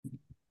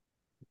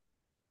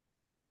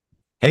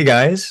Hey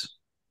guys,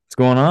 what's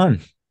going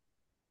on?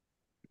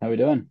 How we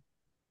doing?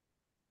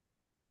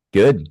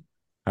 Good.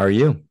 How are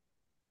you?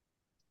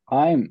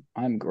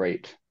 I'm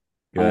great.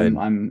 I'm Good.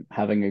 I'm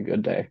having a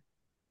good day.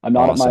 I'm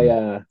not at my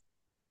Awesome.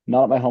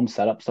 not at my home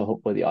setup, so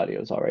hopefully the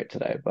audio is all right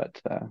today,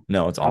 but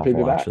No, it's happy to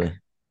be awful back. actually.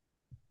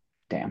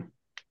 Damn.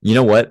 You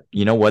know what?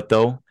 You know what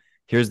though?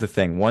 Here's the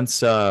thing.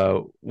 Once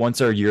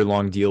our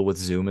year-long deal with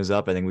Zoom is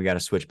up, I think we got to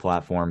switch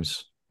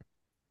platforms.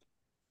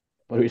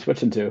 What are we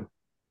switching to?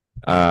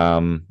 I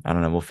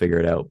don't know, we'll figure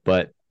it out.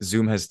 But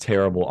Zoom has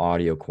terrible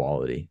audio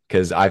quality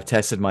because I've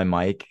tested my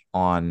mic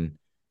on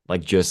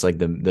like just like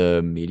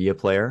the media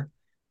player.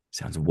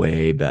 Sounds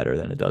way better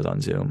than it does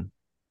on Zoom.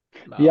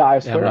 Yeah, Wow. I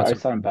Yeah, I'm swear not I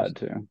sound bad surprised.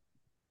 too.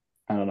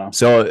 I don't know.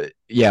 So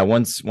yeah,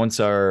 once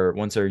our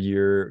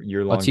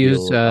year-long Let's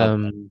use deal up.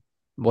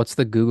 what's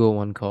the Google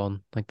one called?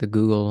 Like the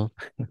Google.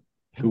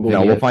 Google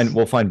No, Meets.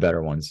 we'll find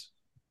better ones.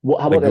 Well,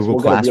 how Like about this?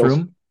 Google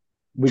Classroom.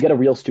 We get a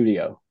real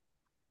studio.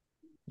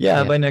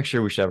 Yeah, Yeah. by next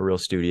year we should have a real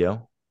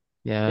studio.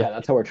 Yeah. Yeah,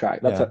 that's how we're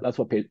tracked. Yeah. That's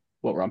what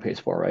we're on pace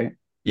for, right?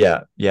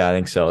 Yeah, yeah, I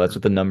think so. That's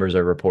what the numbers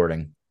are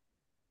reporting.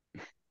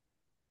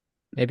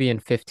 Maybe in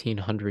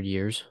 1500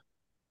 years.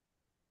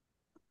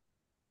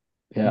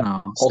 Yeah.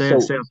 No, stay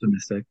Also,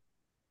 optimistic.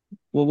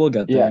 We'll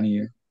get there yeah, in a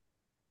year.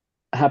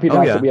 happy to Oh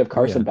announce that yeah. we have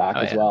Oh yeah. Carson back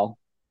Oh as yeah. well.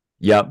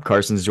 Yep,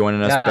 Carson's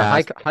joining us Yeah.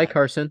 Hi, back. hi,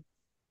 Carson.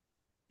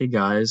 Hey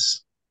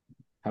guys,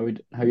 How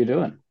you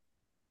doing?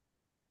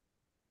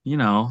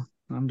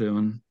 I'm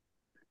doing.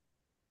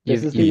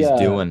 This You've is the you've He's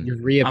doing you've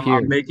I'm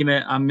reappeared. making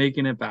it. I'm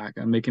making it back.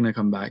 I'm making a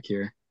comeback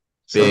here.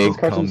 this is So big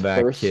Carson's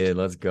comeback kid.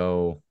 Let's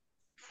go.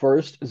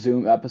 first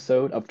Zoom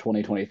episode of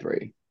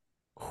 2023.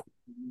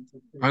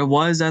 I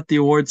was at the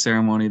award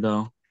ceremony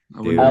though.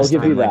 I wouldn't Dude, I'll it's miss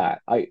give that. you been like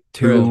that. I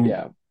True. two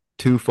yeah.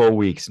 two full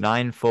weeks,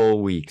 9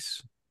 full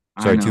weeks.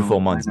 I Sorry, two full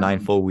know. I months, nine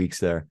know. full weeks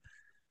there.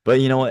 But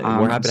you know what?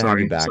 We're I'm happy to have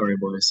you sorry. back. Sorry,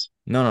 boys.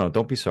 No, no,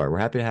 don't be sorry. We're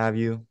happy to have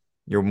you.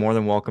 You're more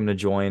than welcome to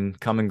join.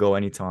 Come and go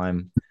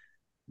anytime.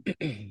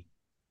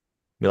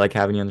 We like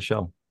having you on the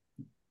show.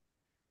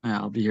 Yeah,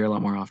 I'll be here a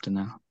lot more often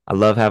now. I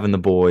love having the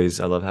boys.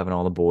 I love having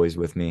all the boys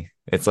with me.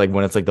 It's like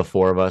when it's like the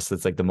four of us,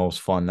 it's like the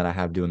most fun that I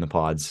have doing the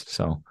pods.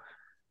 So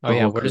Oh The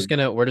yeah, whole we're just crew.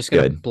 gonna we're just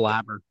gonna good.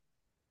 blabber.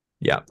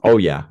 Yeah. Oh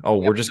yeah. Oh,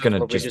 The episodes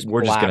where we just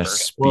we're just gonna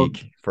blabber. Well,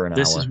 speak for an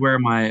this is hour. where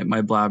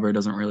my blabber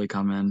doesn't really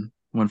come in.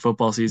 When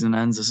football season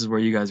ends, this is where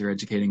you guys are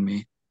educating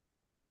me.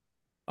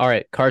 All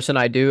right, Carson,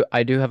 I do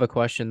have a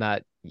question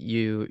that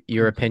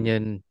your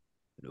opinion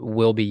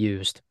will be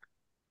used.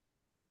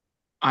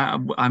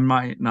 I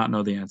might not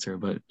know the answer,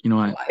 but you know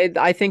what?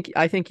 I think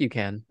you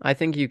can. I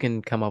think you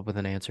can come up with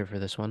an answer for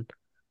this one.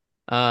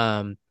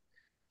 Um,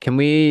 can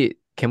we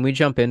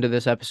jump into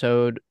this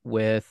episode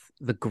with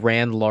the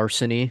grand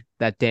larceny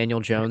that Daniel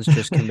Jones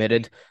just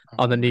committed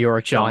on Oh the New my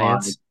York God.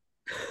 Giants?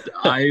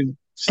 I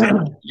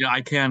yeah,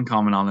 I can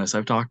comment on this.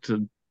 I've talked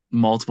to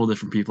multiple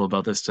different people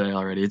about this today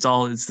already. It's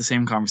the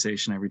same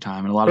conversation every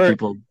time, and a lot of For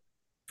people.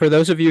 for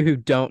those of you who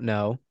don't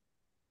know,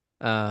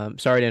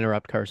 sorry to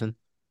interrupt, Carson.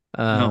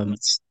 No, Um,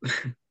 that's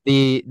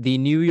the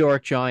New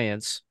York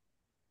Giants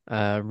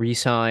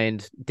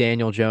re-signed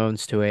Daniel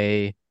Jones to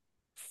a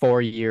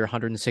 4-year,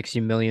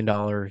 $160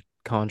 million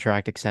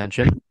contract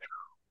extension.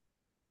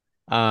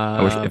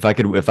 I wish Um, if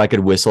I could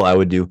whistle, I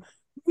would do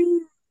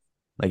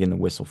like in the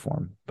whistle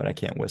form, but I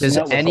can't I does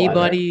whistle. cannot whistle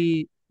either.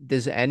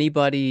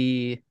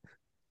 anybody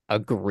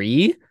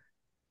agree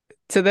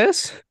to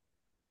this?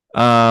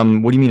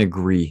 What do you mean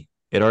agree?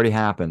 It already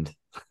happened.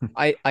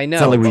 I It's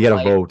not know, like we but get a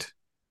like vote.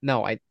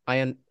 no, I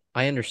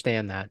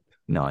understand that.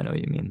 No, I know what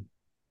you mean.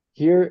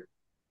 Here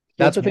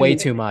here's That's the thing way you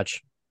too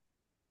much.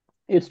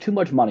 it's too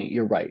much money.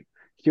 You're right.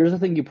 Here's the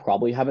thing you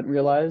probably haven't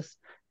realized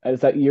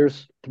is that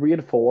years 3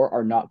 and 4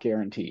 are not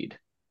guaranteed.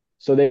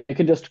 So they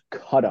can just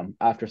cut them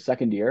after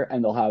second year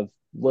and they'll have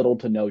little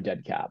to no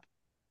dead cap.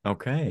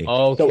 Okay.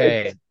 So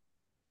Okay. it's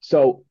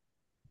so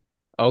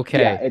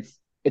yeah, Okay.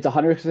 it's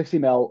 160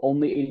 mil,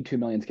 only 82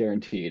 million is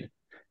guaranteed.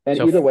 And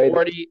So either way,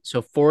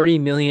 40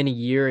 million a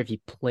year if he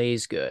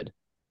plays good.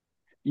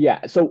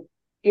 yeah, so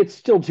it's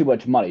still too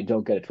much money,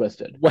 don't get it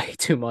twisted. Way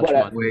too much But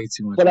at, money. way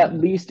too much but at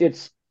money. least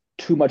it's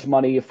too much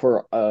money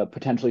for a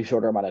potentially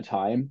shorter amount of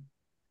time.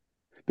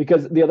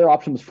 Because the other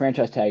option was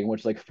franchise tagging,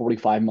 which is like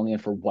 45 million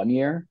for 1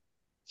 year.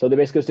 So they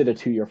basically just did a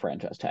 2 year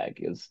franchise tag,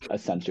 is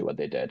essentially what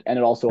they did. And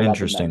it also allowed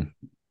them then, Interesting.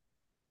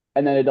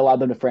 and then it allowed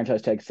them to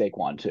franchise tag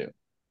Saquon too.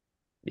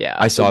 Yeah.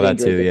 I The saw that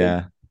danger is too. if they,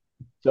 Yeah.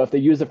 so if they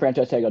use the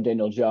franchise tag on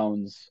Daniel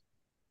Jones,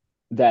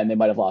 then they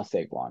might have lost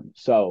Saquon.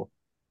 So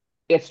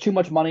it's too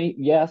much money,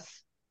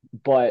 yes,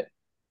 but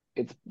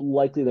it's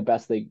likely the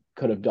best they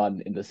could have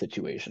done in this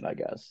situation, I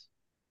guess.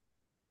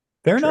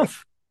 Fair True.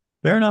 enough.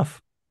 Fair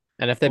enough.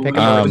 And if they But pick when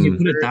up a you when you Um,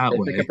 put it receiver, if that they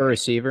pick way, up a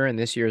receiver in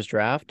this year's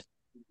draft,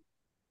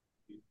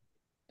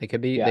 they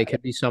could be Yeah, they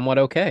could be somewhat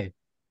okay.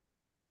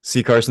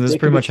 See, Carson, this is they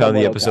could pretty be much how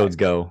the somewhat okay. episodes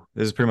go.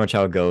 This is pretty much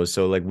how it goes.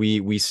 So like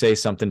we say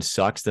something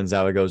sucks, then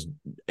Zala goes,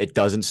 it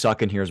doesn't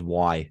suck, and here's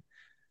why.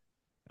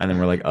 And then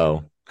we're like,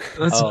 oh.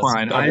 that's Oh,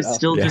 fine. Fair I enough.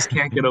 still Yeah. just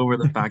can't get over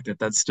the fact that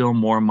that's still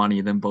more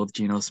money than both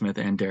Geno Smith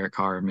and Derek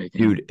Carr are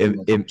making Dude, in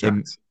their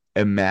contracts.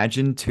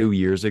 imagine 2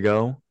 years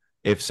ago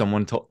if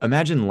someone told,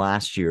 imagine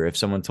last year if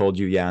someone told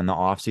you, yeah, in the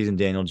offseason,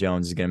 Daniel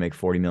Jones is going to make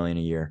 40 million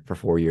a year for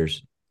 4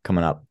 years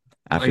coming up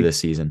after Like this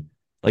season.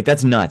 Like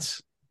that's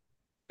nuts.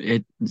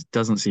 it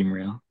doesn't seem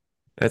real.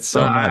 That's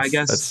so But I nuts. That's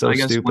guess so when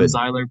stupid.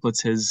 Zyler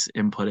puts his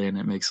input in,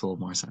 it makes a little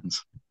more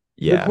sense.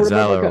 The Yeah,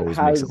 quarterback Zyler market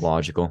always makes it has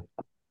logical.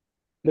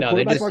 the No,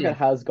 they quarterback just market need.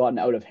 has gotten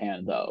out of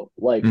hand though.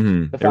 Like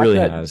the It fact really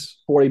that has.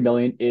 40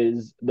 million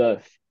is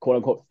the quote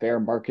unquote fair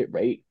market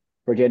rate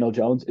for Daniel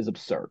Jones is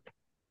absurd.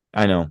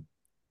 I know.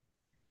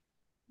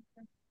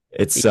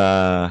 It's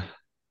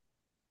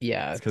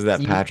Yeah, it's because of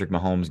that you Patrick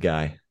Mahomes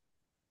guy.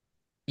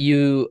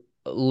 you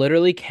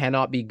literally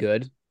cannot be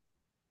good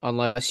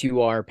unless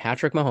you are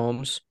Patrick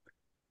Mahomes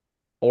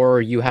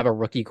or you have a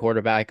rookie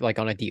quarterback like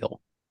on a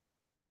deal,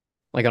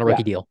 like on a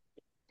rookie Yeah, deal.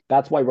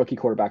 that's why rookie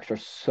quarterbacks are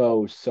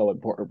so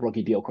important.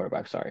 Rookie deal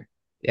quarterbacks, sorry, are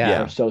Yeah,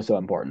 Yeah. so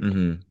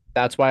important.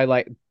 that's why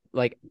like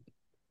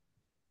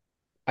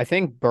I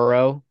think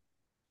Burrow.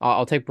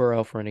 I'll take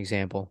Burrow for an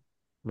example,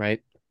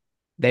 right?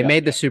 They Yep.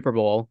 made the Super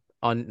Bowl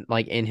on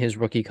like in his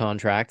rookie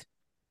contract,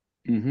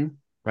 Mm-hmm.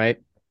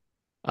 right?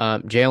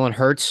 Jalen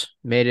Hurts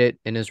made it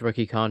in his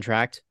rookie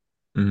contract.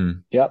 Mm-hmm.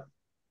 Yep.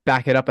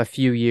 Back it up a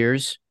few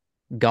years,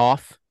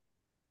 Goff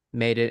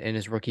made it in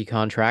his rookie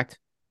contract.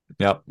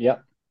 Yep.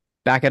 Yep.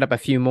 Back it up a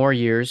few more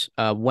years,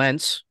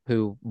 Wentz,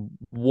 who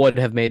would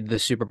have made the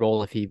Super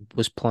Bowl if he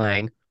was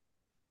playing,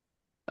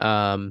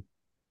 um,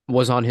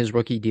 was on his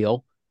rookie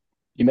deal.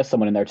 You missed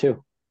someone in there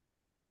too.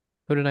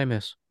 Who did I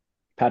miss?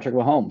 Patrick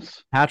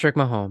Mahomes. Patrick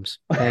Mahomes.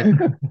 Thank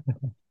you.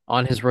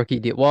 On his rookie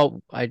deal.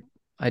 Well,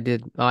 I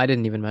did. Oh, I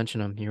didn't even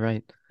mention him. You're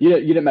right. You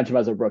didn't mention him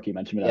as a rookie, you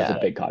mentioned him as a Yeah.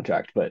 big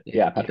contract, but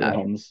yeah, Patrick Yeah.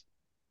 Mahomes.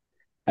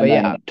 But And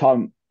yeah,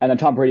 then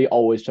Tom Brady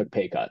always took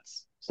pay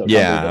cuts. So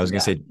Tom Brady Yeah, I was doesn't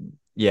gonna matter. say,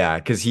 yeah,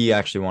 because he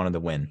actually wanted to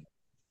win.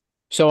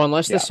 so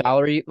unless the Yeah.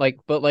 salary,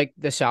 but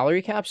the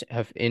salary caps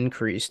have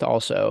increased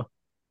also,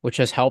 which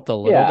has helped a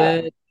little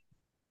Yeah. bit.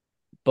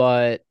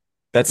 But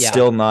That's yeah,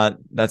 still not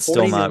that's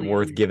still 40 not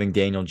worth million. giving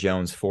Daniel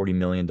Jones $40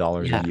 million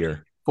a Yeah.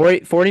 year.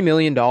 $40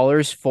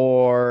 million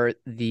for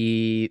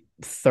the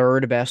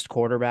third best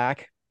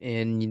quarterback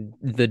in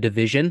the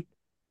division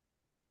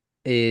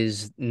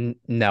is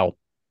no,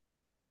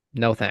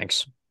 no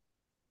thanks.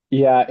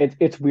 Yeah,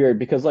 it's weird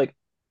because like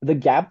the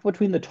gap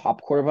between the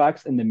top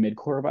quarterbacks and the mid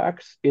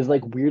quarterbacks is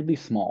like weirdly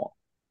small.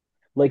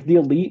 Like the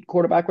elite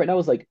quarterback right now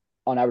is like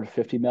on average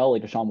 50 mil.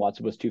 Like Deshaun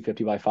Watson was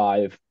 250 by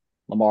five.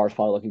 Lamar's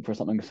probably looking for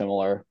something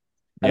similar.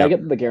 And I Yep.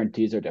 get that the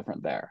guarantees are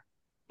different there.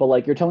 But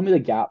like you're telling me the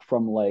gap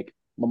from like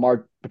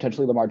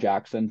potentially Lamar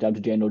Jackson down to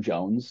Daniel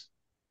Jones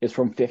is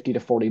from 50 to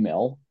 40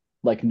 mil.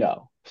 Like,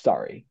 no,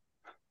 sorry.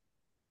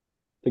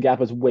 The gap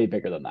is way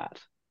bigger than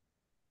that.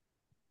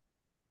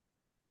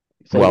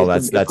 So like Well,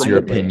 it's that's the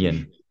your mid range.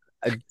 opinion.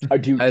 I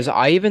do As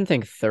I even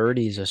think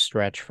 30 is a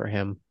stretch for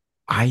him.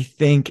 I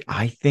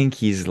think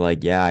he's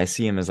like, yeah, I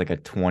see him as like a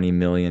 $20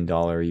 million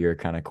a year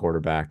kind of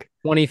quarterback.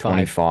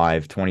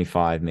 25,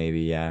 25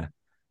 maybe, yeah.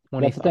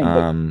 that's the 25. thing, but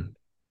Um,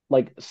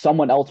 like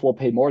someone else will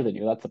pay more than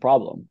you. That's the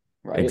problem,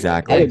 right?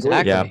 Like I exactly.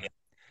 agree. Yeah. Exactly.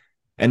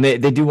 And they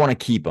do want to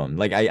keep him.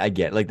 Like I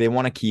get like they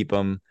want to keep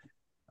him.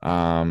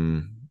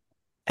 Um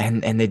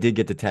and they did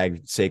get to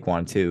tag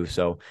Saquon too.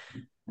 So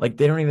like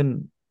they don't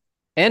even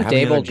And have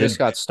any other Dable just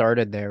good. got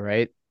started there,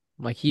 right?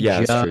 Like he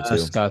Yeah, that's true too.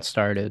 just got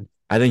started.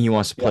 I think he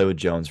wants to play Yep. with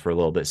Jones for a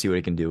little bit, see what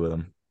he can do with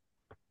him.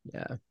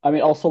 Yeah. I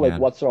mean, also like, Yeah,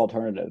 what's their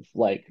alternative?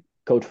 Like,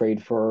 go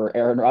trade for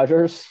Aaron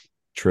Rodgers?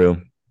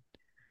 true.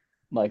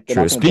 Like, they're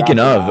True. not going to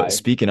draft a guy.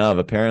 Speaking of,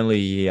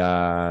 apparently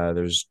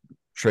there's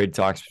trade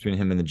talks between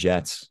him and the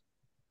Jets.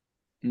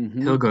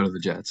 Hmm. He'll go to the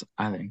Jets,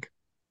 I think.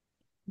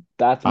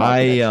 That's my I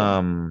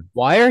prediction.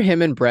 Why are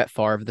him and Brett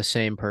Favre the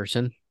same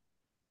person?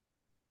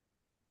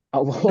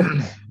 Oh, well,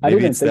 I didn't maybe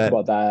even it's think that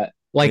about that.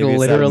 Like maybe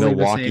it's that literally the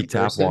Milwaukee same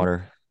tap person?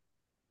 water,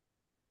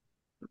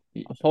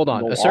 Hold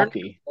on.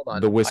 Milwaukee.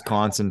 Hold the on.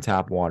 Wisconsin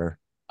tap water.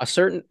 A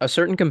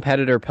certain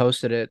competitor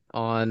posted it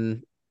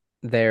on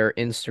their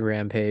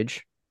Instagram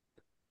page.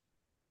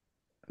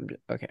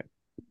 Okay.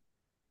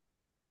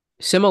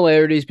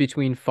 Similarities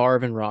between Favre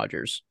and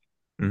Rodgers.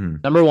 Hmm.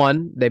 Number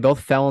one, they both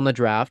fell in the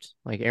draft.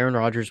 Like Aaron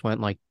Rodgers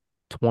went like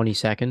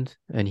 22nd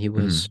and he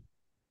was Hmm.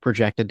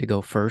 projected to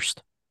go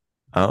first.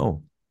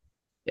 Oh,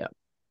 Yeah.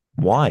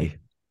 why?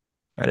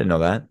 I didn't know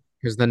that.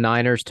 Because the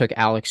Niners took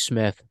Alex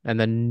Smith and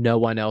then no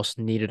one else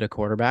needed a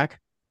quarterback.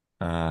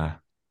 Uh,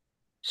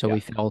 So Yeah. we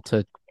fell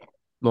to,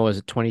 what was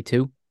it,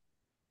 22?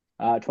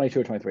 22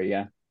 or 23.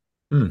 Yeah.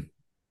 hmm,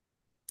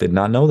 did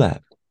not know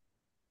that.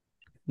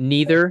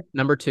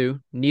 Number two,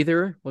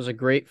 neither was a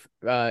great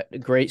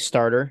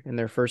starter in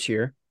their first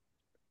year.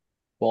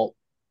 Well,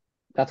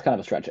 that's kind of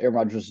a stretch. Aaron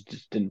Rodgers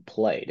just didn't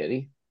play, did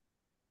he?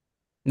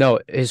 No,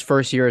 his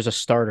first year as a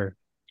starter.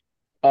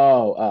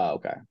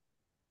 Okay.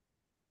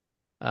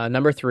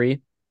 Number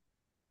three,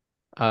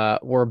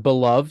 were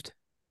beloved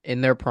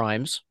in their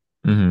primes.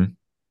 Hmm.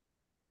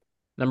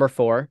 Number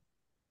four,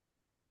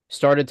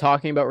 started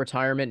talking about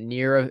retirement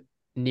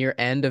near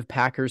end of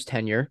Packers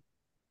tenure.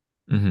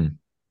 Hmm.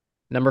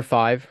 Number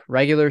 5,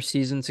 regular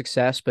season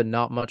success, but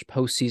not much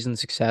postseason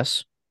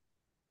success.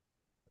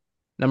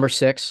 Number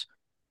 6,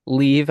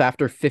 leave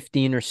after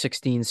 15 or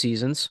 16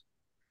 seasons.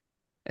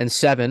 And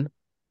 7,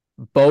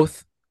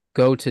 both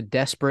go to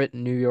desperate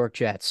New York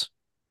Jets.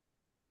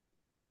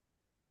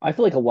 I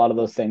feel like a lot of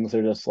those things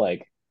are just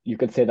like you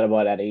could say that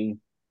about any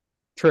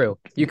True,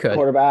 you could.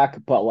 quarterback,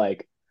 but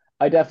like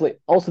I definitely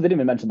also they didn't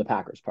even mention the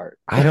Packers part.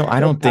 I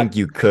don't think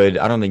you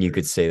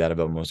could say that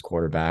about most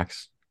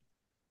quarterbacks.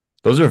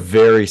 Those are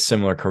very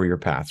similar career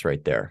paths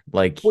right there.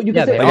 Like, Well, you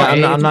Yeah, could say they like are.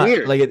 I'm not, It's I'm not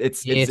weird. like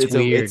It's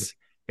weird.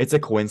 it's a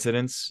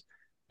coincidence,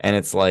 and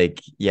it's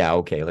like, yeah,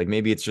 okay, like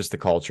maybe it's just the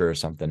culture or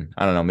something.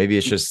 I don't know. Maybe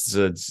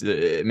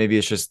maybe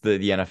it's just the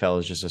NFL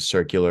is just a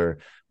circular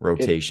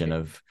it, rotation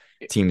of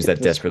teams it's that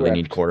the desperately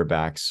need script.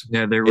 quarterbacks.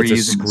 Yeah, they're It's a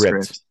reusing the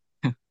script. script.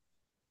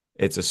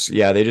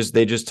 Yeah, they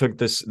just took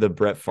the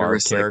Brett They're Favre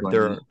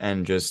recycling it. character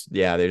and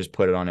they just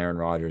put it on Aaron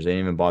Rodgers. They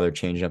didn't even bother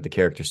changing up the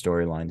character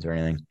storylines or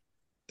anything.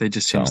 They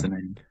just changed So the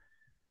name.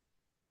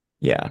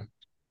 yeah.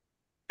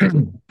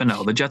 But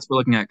no, the Jets were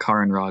looking at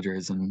Carr and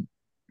Rodgers, and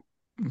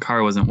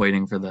Carr wasn't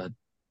waiting for the.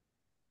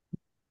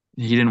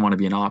 He didn't want to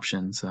be an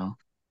option, so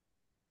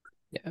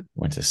Yeah,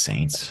 Went to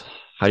Saints.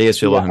 How do you guys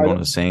feel Yeah, about him going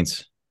to the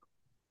Saints?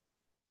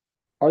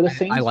 are the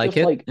I Saints like just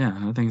it. like yeah,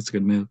 I think it's a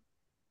good move.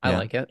 I Yeah.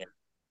 like it.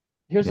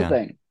 here's the Yeah.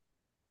 thing.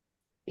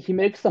 He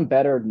makes them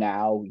better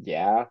now,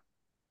 yeah.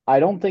 I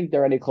don't think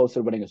they're any closer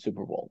to winning a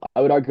Super Bowl.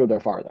 I would argue they're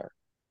farther.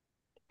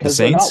 The Because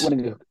they're not Saints?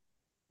 winning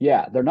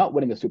they're not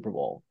winning a Super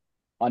Bowl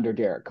under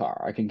Derek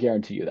Carr. I can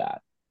guarantee you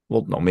that.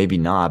 Well, no, maybe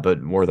not,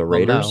 but were the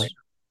Well, no. Raiders?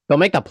 They'll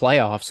make the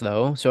playoffs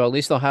though, so at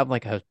least they'll have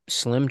like a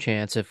slim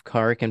chance if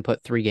Carr can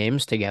put 3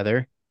 games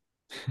together.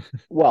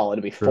 Well,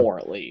 it'll be True. four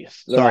at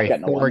least. They're not Sorry,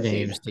 getting a 4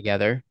 games 1 seed.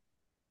 together.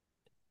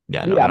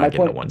 Yeah, no, Yeah, they're my not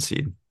getting a point, 1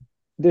 seed.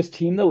 this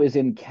team though is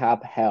in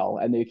cap hell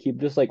and they keep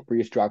just like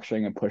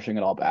restructuring and pushing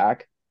it all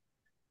back,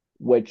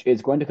 which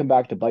is going to come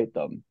back to bite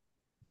them.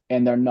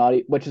 And they're not,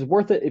 which is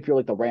worth it if you're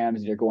like the Rams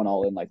and you're going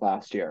all in like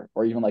last year,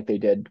 or even like they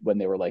did when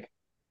they were like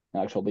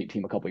an actual elite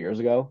team a couple years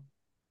ago.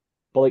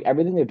 But like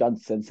everything they've done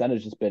since then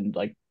has just been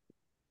like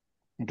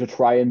to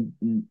try and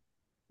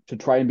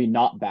be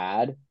not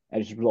bad,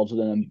 and it just resulted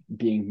in them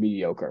being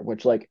mediocre.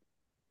 Which like,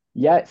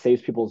 yeah, it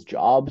saves people's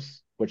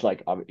jobs. Which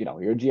like,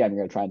 you're a GM, you're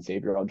gonna try and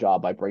save your own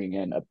job by bringing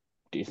in a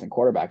decent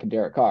quarterback in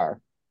Derek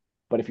Carr.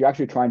 But if you're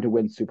actually trying to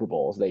win Super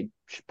Bowls, they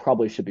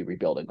probably should be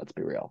rebuilding. Let's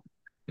be real.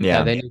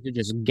 Yeah, Yeah. they need to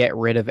just get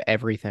rid of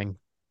everything.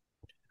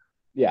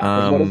 Yeah,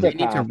 because what is Um, their They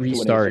need to path to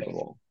winning a restart. Super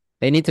Bowl?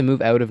 They need to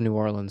move out of New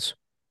Orleans.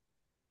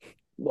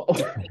 Well,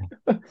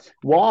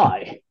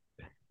 why?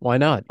 Why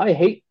not? I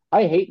hate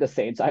the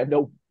Saints. I have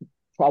no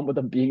problem with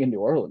them being in New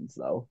Orleans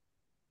though.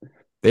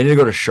 they need to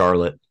go to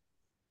Charlotte.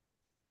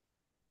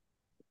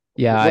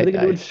 Yeah, What are they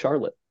gonna do in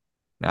Charlotte?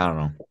 I don't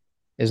know.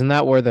 isn't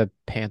that where the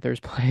Panthers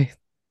play?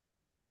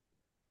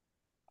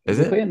 Is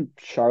They it? play in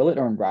Charlotte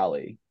or in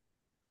Raleigh?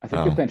 I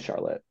think they Oh, play in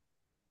Charlotte.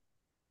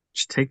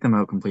 Just take them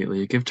out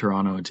completely. Give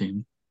Toronto a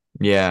team.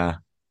 yeah.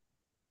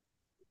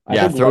 I Yeah,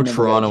 think throw London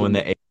will get a Toronto in team.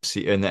 the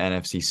AFC in the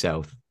NFC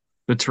South.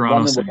 The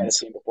Toronto London will get a Saints.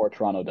 team before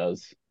Toronto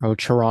does. Oh,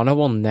 Toronto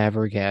will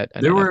never get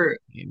an There NFL were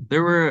game.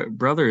 there were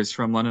brothers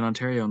from London,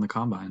 Ontario in the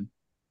combine.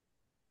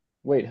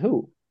 Wait,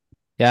 who?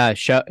 Yeah,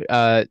 shout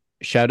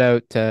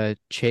out to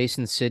Chase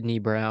and Sydney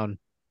Brown,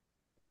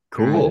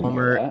 I didn't Cool. know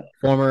former that.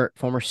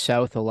 former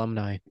South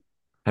alumni.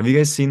 Have you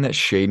guys seen that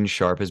Shaden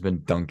Sharp has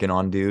been dunking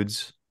on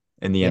dudes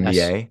in the Yes.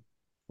 NBA?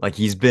 Like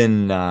he's Shout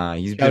been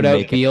out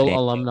making a Beal name.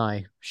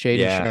 alumni, Shaden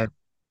Yeah, Sharp.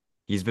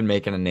 he's been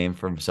making a name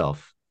for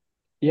himself.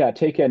 Yeah,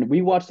 take in.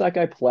 We watched that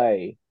guy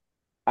play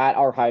at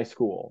our high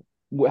school,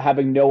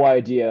 having no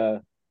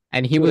idea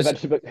And he he would was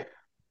eventually be.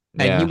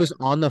 and he Yeah, was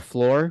on the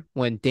floor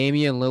when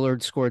Damian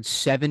Lillard scored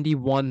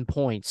 71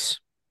 points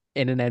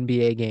in an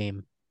NBA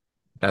game.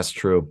 that's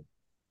true.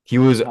 He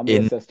was How many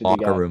in the assists did he locker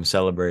get? room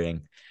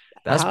celebrating.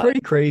 That's How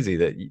pretty crazy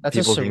that that's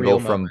a people can go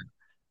surreal from moment.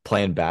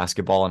 playing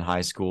basketball in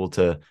high school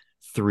to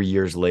 3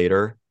 years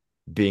later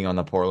being on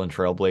the Portland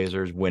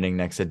Trailblazers, winning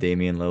next to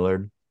Damian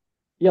Lillard.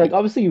 Yeah, like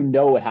obviously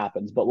what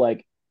happens, but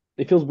like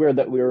it feels weird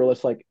that we were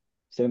just like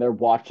sitting there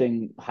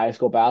watching high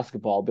school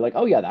basketball, be like,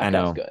 oh yeah, I that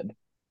guy's know. good.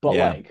 But Yeah,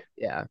 like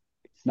Yeah.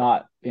 it's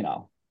not,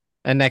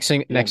 And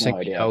you have next thing no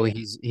you idea. know,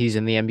 he's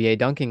in the NBA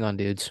dunking on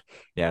dudes.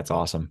 yeah, it's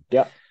awesome.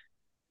 Yep.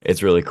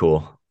 It's really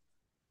cool.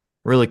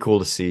 Really cool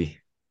to see.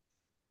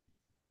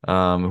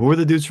 Who are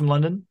the dudes from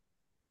London?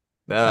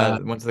 Uh,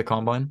 Went to the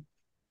combine?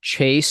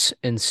 Chase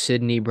and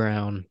Sydney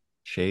Brown.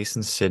 Chase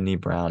and Sydney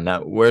Brown.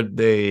 Now, where'd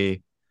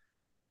they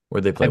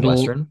I play?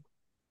 believe Western?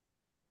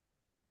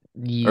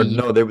 Or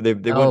no, no, they would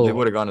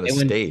have gone to the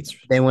States.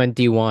 they went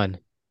D1.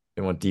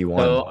 They went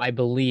So D1. I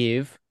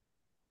believe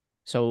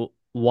so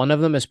one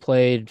of them has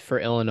played for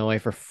Illinois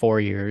for 4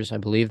 years. I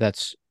believe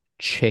that's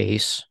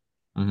Chase.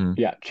 Hmm.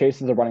 Yeah,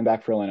 Chase is a running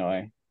back for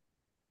Illinois.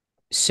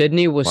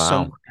 Sydney was Wow.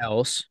 somewhere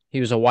else. He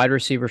was a wide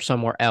receiver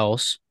somewhere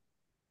else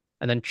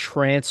and then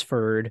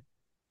transferred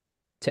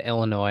to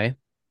Illinois.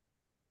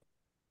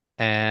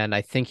 And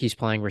I think he's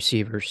playing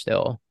receiver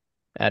still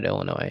at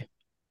Illinois.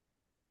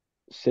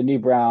 Sydney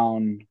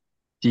Brown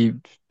He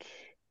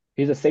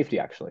He's a safety,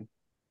 actually.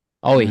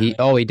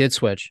 He did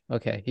switch.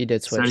 Okay, he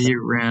did said switch. he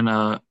ran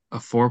a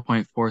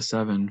 4.47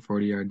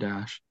 40-yard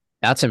dash.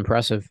 That's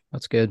impressive.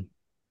 That's good.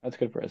 That's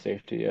good for a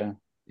safety, yeah.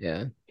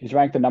 Yeah. He's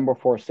ranked the number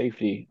 4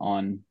 safety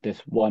on this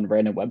one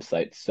random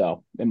website,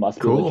 so it must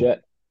be Cool.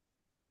 legit.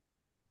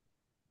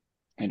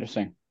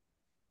 Interesting.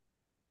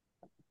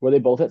 Were they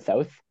both at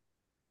South?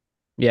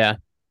 Yeah.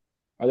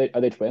 Are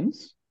they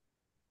twins?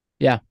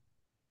 Yeah.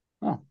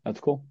 Oh, that's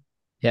cool.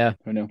 Yeah.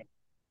 Who knew?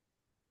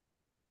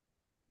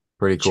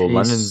 Pretty cool.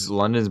 London's Chase.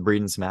 London's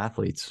breeding some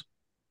athletes.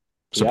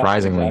 Yeah,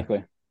 Surprisingly.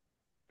 exactly.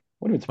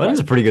 Wouldn't be London's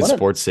a surprised. pretty good London,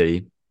 sports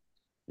city.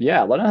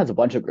 yeah, London has a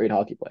bunch of great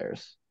hockey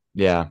players.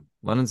 Yeah.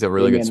 London's a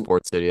really good Damian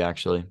sports city,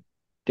 actually.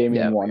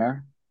 Yeah.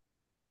 Warner.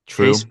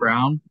 Chase True.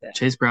 Brown. Yeah.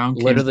 Chase Brown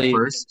came Literally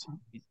first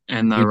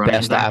in the the running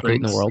best back athlete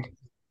in the ranks. world.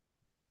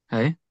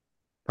 Hey,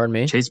 Pardon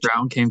me? Chase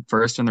Brown came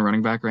first in the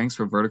running back ranks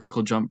for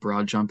vertical jump,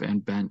 broad jump,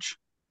 and bench.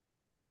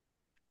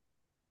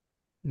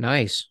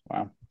 Nice.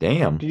 Wow.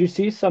 Damn. Did you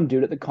see some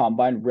dude at the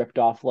combine ripped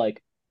off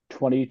like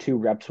 22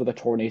 reps with a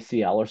torn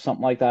ACL or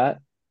something like that?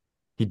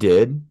 He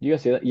did? You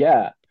guys see that?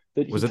 Yeah.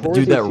 That he Was it the tore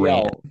his dude that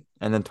ran ACL.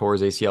 and then tore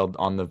his ACL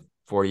on the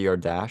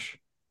 40-yard dash?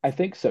 I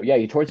think so. Yeah,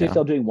 he tore his Yeah.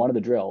 ACL doing one of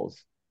the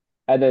drills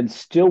and then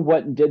still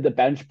went and did the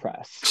bench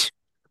press.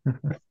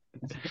 And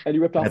he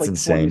ripped off That's like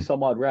 20 insane.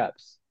 some odd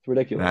reps. It's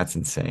ridiculous. That's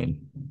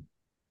insane.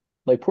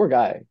 Like, poor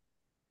guy.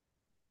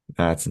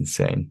 That's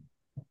insane.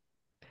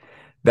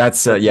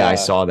 That's But yeah, I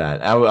saw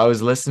that. I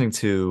was listening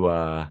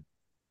to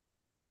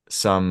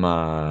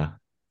some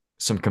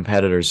some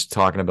competitors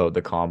talking about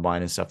the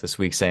combine and stuff this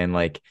week, saying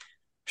like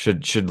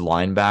should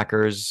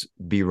linebackers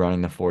be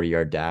running the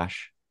 40-yard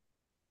dash?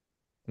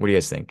 What do you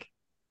guys think?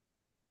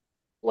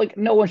 like,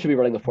 no one should be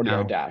running the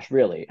 40-yard No. dash,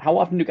 really. How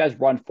often do you guys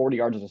run 40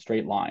 yards as a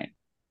straight line?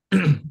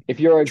 If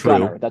you're a True.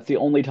 gunner, that's the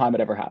only time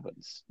it ever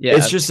happens. Yeah.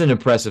 It's just an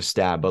impressive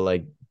stat, but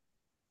like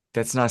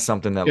that's not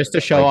something that Just to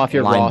show like off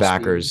your raw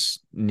linebackers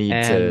need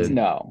And- to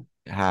No.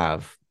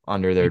 have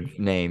under their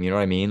name. You know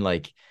what I mean?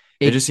 Like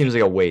it It- just seems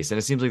like a waste. And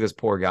it seems like this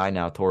poor guy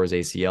now tore his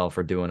ACL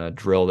for doing a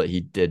drill that he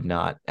did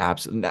not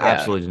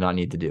absolutely did not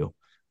need to do.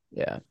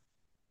 Yeah.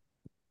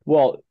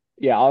 Well,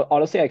 yeah,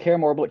 honestly, I care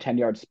more about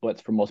 10-yard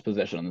splits for most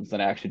positions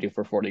than I actually do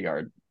for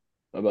 40-yard,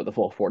 about the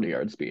full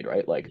 40-yard speed,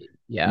 right? Like,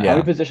 Yeah. how Yeah.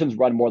 many positions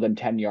run more than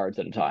 10 yards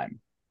at a time?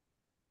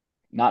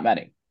 Not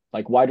many.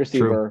 Like, wide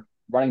receiver,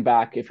 running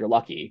back, if you're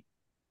lucky.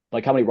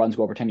 Like, how many runs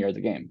go over 10 yards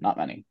a game? Not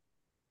many.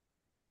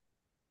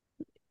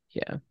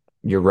 Yeah.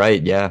 You're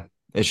right. Yeah.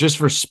 It's just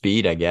for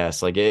speed, I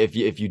guess. Like if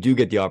you do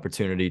get the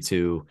opportunity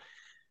to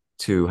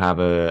have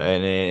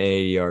an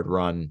 80-yard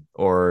run,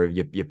 or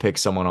you pick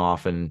someone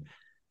off and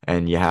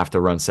you have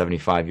to run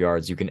 75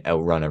 yards, you can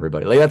outrun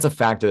everybody. Like that's a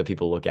factor that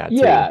people look at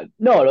Yeah, too.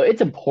 no,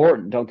 it's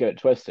important. Don't get it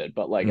twisted,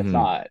 but like,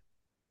 Mhm.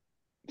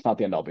 it's not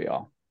the end all be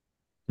all.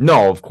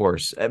 No, of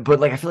course. But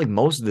like I feel like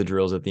most of the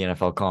drills at the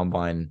NFL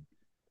Combine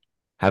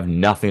have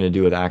nothing to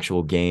do with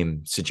actual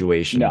game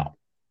situation. No,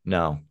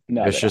 No.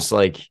 no, It's they just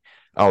like,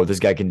 oh, this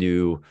guy can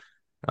do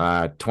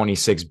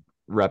 26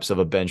 reps of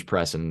a bench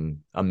press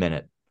in a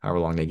minute, however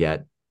long they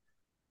get.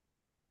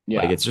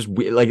 yeah. Like it's just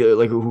like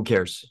who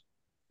cares?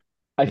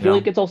 I You feel know?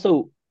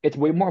 like it's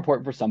way more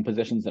important for some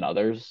positions than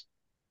others.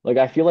 Like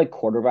I feel like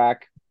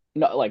quarterback,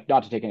 not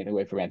to take anything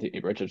away from Anthony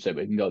Richardson,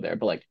 we can go there,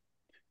 but like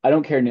I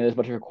don't care nearly as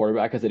much for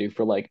quarterback as I do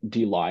for like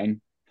D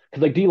line.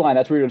 Because like D line,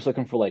 that's where you're just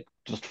looking for like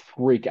just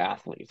freak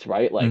athletes,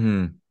 right? Like,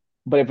 Mhm.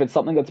 but if it's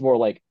something that's more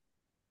like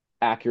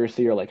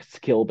accuracy or like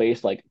skill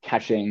based, like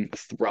catching,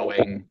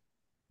 throwing,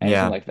 anything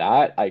Yeah. like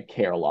that, I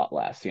care a lot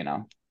less, you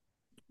know?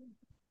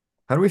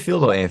 How do we feel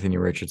about So Anthony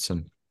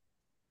Richardson?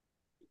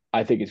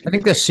 I think he's I gonna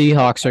think be the great.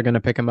 Seahawks are going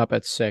to pick him up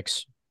at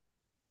 6.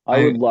 I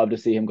I would love to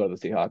see him go to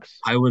the Seahawks.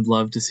 I would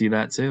love to see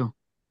that too.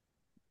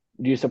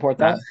 Do you support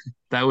That that?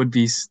 that would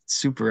be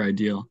super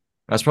ideal.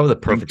 That's probably the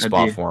I think perfect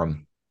spot for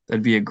him.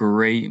 that'd be a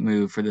great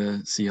move for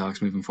the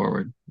Seahawks moving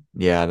forward.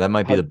 Yeah, that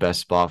might be How the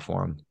best spot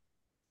for him.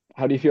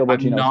 how do you feel about I'm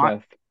Geno not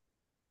Smith?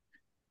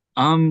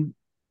 um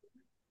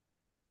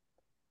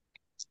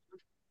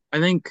I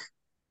think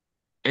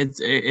it's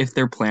if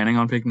they're planning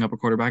on picking up a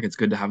quarterback, it's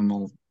good to have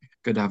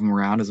him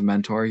around as a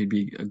mentor. He'd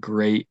be a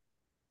great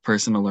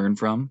person to learn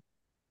from.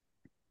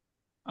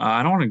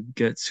 I don't want to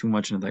get too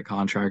much into that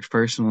contract.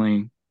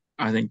 Personally,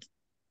 I think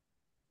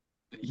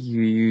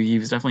he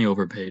was definitely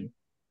overpaid, Yeah,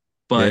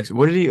 but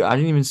what did he? I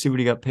didn't even see what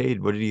he got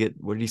paid. What did he get?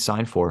 What did he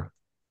sign for?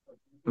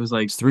 it was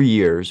like It's 3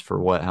 years for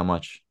what? How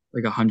much?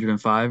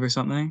 105 or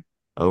something.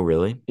 Oh,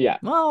 really? Yeah,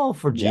 Well,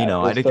 for yeah,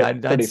 Gino, it was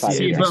I'd 35 a see,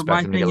 See, I'd year. but expect my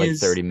him to get thing like is,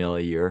 30 mil a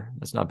year.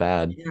 That's not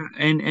bad. yeah,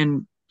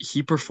 and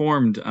he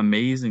performed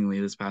amazingly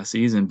this past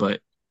season,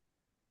 but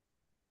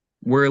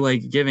we're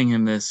like giving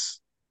him this,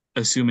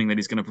 assuming that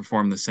he's going to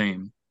perform the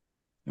same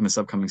in this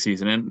upcoming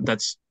season, and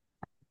that's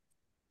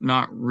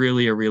not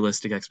really a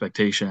realistic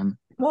expectation.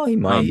 Well, he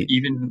might.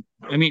 Even,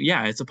 I mean,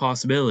 yeah, it's a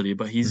possibility,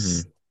 but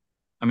Hmm.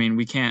 I mean,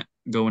 we can't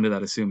go into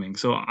that assuming.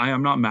 So I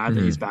am not mad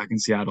that he's Hmm. back in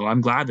Seattle.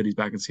 I'm glad that he's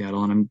back in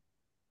Seattle, and I'm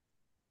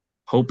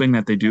hoping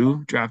that they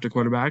do draft a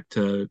quarterback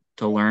to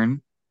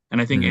learn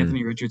And I think Mhm.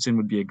 Anthony Richardson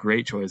would be a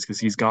great choice because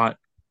he's got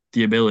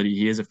the ability.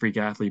 He is a freak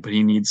athlete, but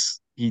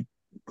he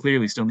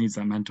clearly still needs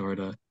that mentor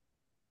to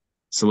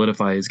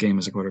solidify his game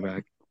as a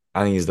quarterback.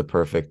 I think he's the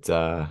perfect.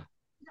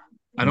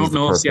 I He's don't the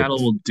know if Seattle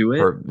perfect. will do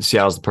it.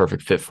 Seattle's the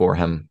perfect fit for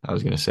him. I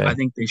was gonna I say.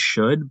 think they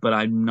should, but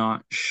I'm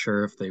not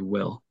sure if they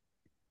will.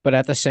 But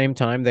at the same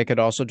time, they could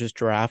also just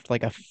draft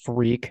like a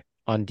freak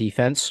on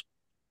defense,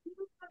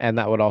 and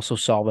that would also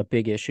solve a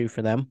big issue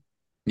for them.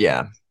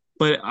 Yeah,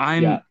 But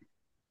Yeah,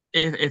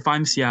 if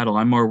I'm Seattle,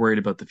 I'm more worried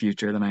about the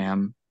future than I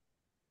am.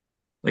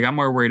 Like I'm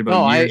more worried about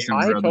No, years down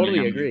the I road than I totally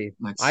am like agree.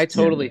 I next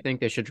year. totally think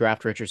they should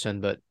draft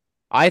Richardson, but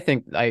I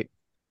think I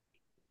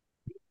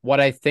what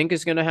I think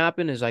is going to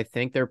happen is I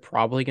think they're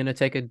probably going to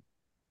take a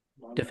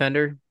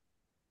defender,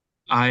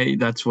 I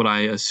That's what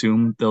I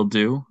assume they'll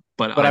do,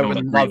 but but I I don't would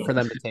agree love with for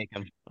them to it. take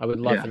him. I would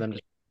love Yeah. for them to.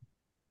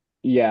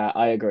 yeah,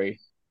 I agree.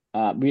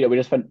 We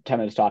just spent 10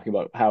 minutes talking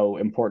about how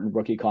important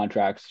rookie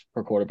contracts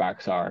for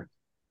quarterbacks are.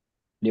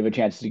 You have a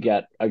chance to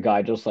get a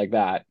guy just like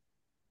that,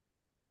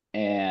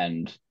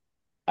 and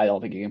I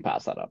don't think you can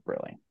pass that up,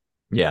 really.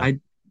 yeah. I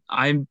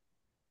I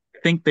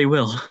think they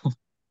will.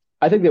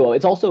 I think they will.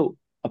 It's also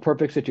a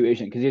perfect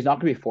situation because he's not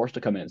going to be forced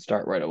to come in and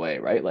start right away,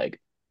 right?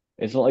 Like,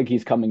 it's not like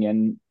he's coming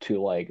in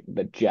to like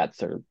the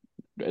Jets or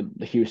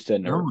the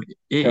Houston or No,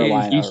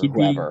 Carolina or he'd be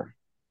whoever.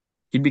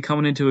 he'd be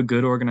coming into a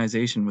good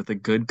organization with a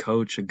good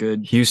coach, a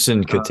good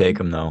Houston could take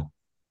um, him though.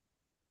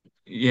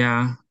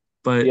 yeah, Do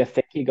but you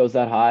think he goes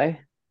that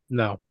high?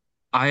 No.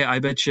 I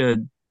bet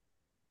you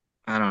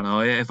I don't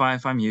know. If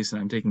I'm Houston,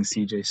 I'm taking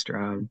CJ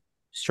Stroud.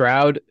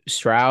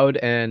 Stroud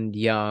and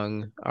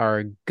Young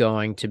are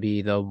going to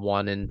be the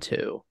 1 and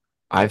 2,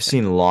 I I've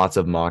think. seen lots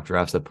of mock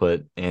drafts that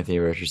put Anthony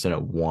Richardson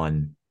at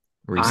 1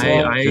 I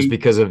recently, Well, just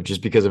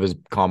I because of his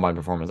combine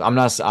performance. I'm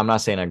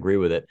not saying I agree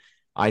with it.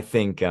 I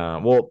think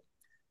well,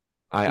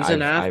 I he's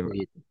an I've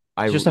athlete.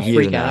 He's just a he is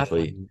freak an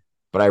athlete, athlete.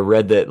 but I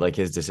read that like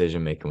his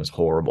decision making was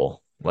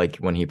horrible. Like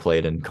when he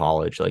played in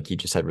college, like he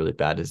just had really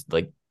bad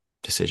like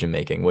decision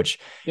making, which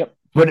Yep.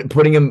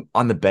 putting him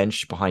on the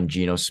bench behind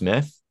Geno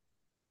Smith,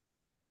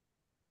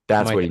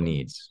 that's Might what he help.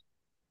 needs.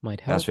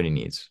 Might That's help. what he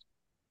needs.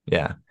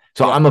 Yeah.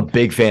 So Yep. I'm a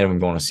big fan of him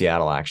going to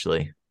Seattle,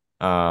 actually.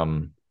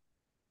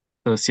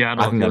 So I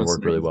Seattle think that'd feels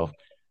work really safe. well.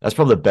 That's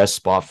probably the best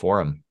spot for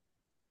him,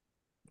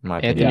 in my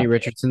Yeah. Anthony opinion.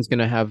 Richardson's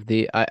gonna have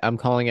I'm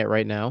calling it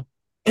right now.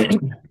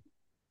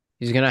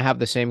 He's gonna have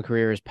the same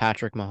career as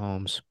Patrick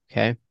Mahomes.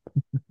 Okay.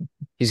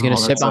 He's gonna Oh,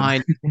 sit that's a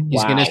behind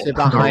he's gonna Wow. sit a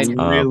behind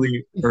Up.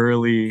 really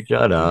early.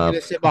 Shut he's gonna up.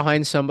 sit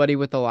behind somebody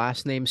with the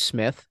last name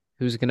Smith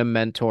who's gonna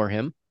mentor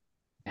him.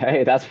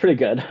 Hey, that's pretty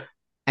good.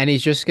 And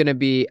he's just gonna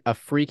be a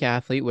freak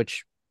athlete,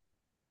 which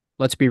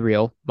let's be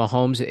real,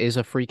 Mahomes is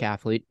a freak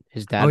athlete.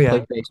 His Oh dad yeah.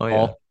 played Oh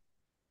yeah. baseball.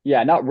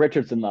 Yeah, not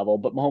Richardson level,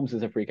 but Mahomes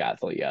is a freak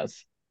athlete,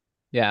 yes.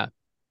 Yeah.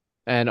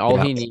 And all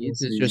Yeah. he We'll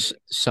needs is see. just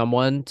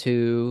someone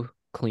to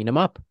clean him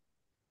up.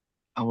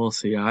 I will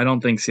see. I don't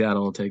think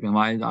Seattle will take him.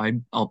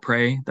 I'll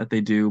pray that they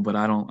do, but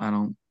I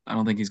don't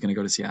think he's going to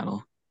go to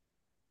Seattle.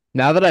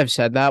 Now that I've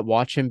said that,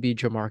 watch him be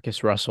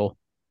Jamarcus Russell.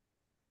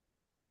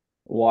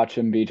 Watch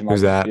him be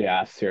Who's Jamarcus. that?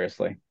 Yeah,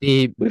 seriously.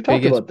 The We've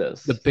talked biggest about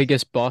the this.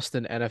 biggest bust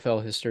in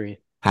NFL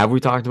history. Have we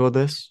talked about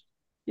this?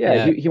 Yeah,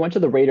 Yeah. he went to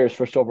the Raiders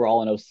first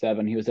overall in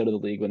 '07. He was out of the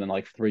league within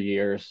like 3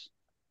 years.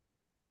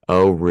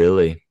 Oh,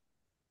 really?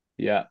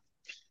 Yeah.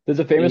 There's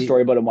a famous The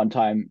story about him one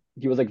time.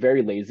 He was like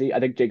very lazy. I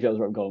think Jake knows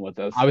where I'm going with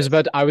this. I was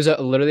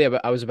literally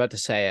about, I was about to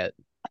say it.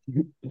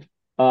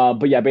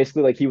 But yeah,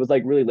 basically like he was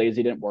like really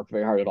lazy, didn't work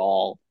very hard at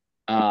all.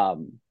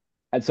 Um,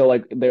 and so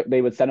like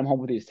they would send him home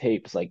with these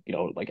tapes, like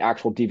like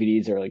actual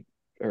DVDs or like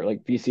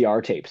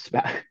VCR tapes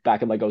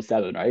back in like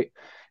 '07, right?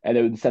 And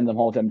they would send them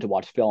home with him to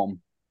watch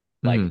film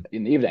like Hmm.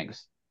 in the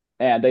evenings.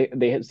 And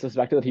they had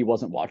suspected that he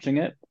wasn't watching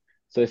it.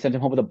 So they sent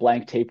him home with a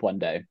blank tape one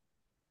day.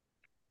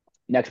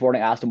 Next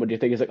morning, asked him, "What do you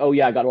think?" He's like, "Oh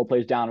yeah, I got all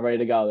plays down, ready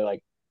to go." They're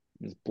like,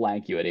 "Just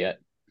blank, you idiot."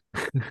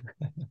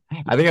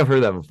 I think I've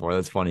heard that before.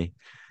 That's funny.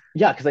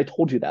 Yeah, because I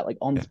told you that like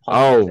on Yeah. this Oh,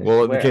 podcast. I well,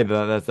 okay,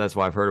 swear. that's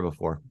why I've heard it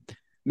before.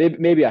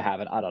 Maybe I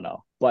haven't. I don't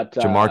know. But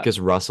Jamarcus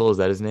Russell, is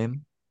that his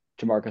name?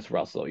 Jamarcus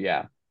Russell,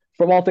 yeah.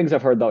 From all things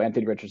I've heard, though,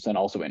 Anthony Richardson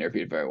also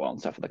interviewed very well and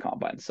stuff for the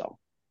combine, so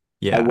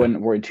I Yeah.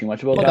 wouldn't worry too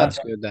much about Well, Yeah. that. that's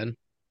good then.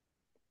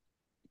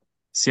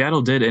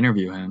 Seattle did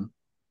interview him.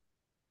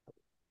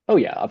 Oh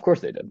yeah, of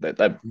course they did.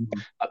 Mhm.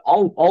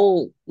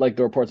 All like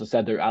the reports have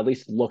said they're at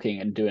least looking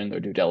and doing their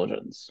due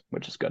diligence,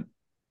 which is good.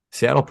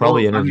 Seattle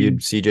probably Well, I interviewed mean,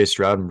 CJ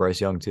Stroud and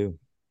Bryce Young too.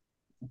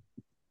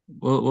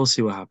 we'll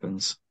see what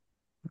happens.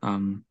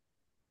 Um,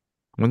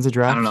 When's the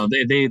I don't draft? know.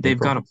 They've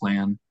got a April.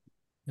 plan.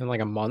 In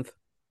like a month.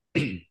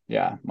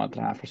 Yeah, month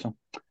and a half or so.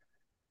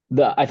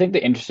 I think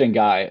the interesting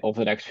guy over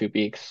the next few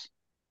weeks,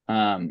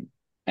 um,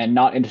 and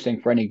not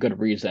interesting for any good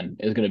reason,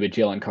 is going to be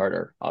Jalen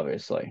Carter.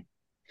 Obviously,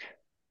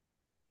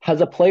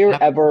 has a player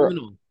Half a ever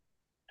criminal.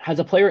 has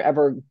a player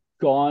ever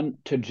gone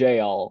to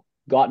jail,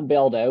 gotten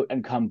bailed out,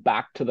 and come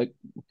back to the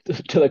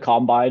to the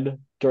combine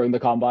during the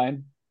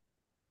combine?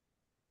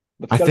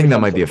 That's I got to be think that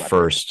some might be sort a of record.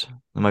 first.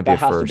 That might be a That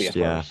has to be a first.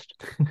 Yeah. first.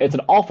 It's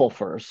an awful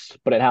first,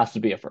 but it has to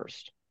be a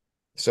first.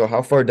 So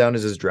how far down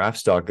does his draft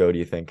stock go, do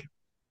you think?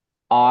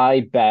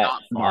 I bet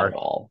Not not far. at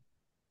all.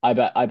 I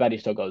bet he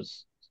still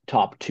goes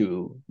top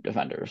two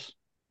defenders,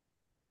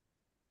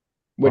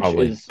 which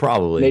Probably. is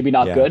Probably. maybe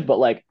not Yeah. good, but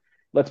like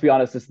let's be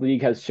honest, this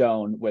league has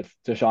shown with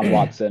Deshaun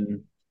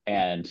Watson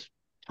and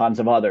tons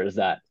of others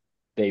that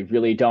they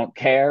really don't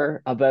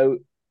care about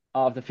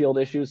off the field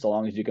issues so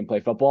long as you can play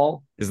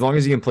football. As long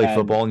as you can play And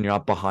football and you're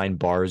not behind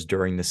bars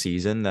during the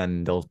season,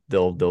 then they'll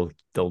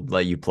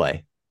let you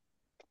play.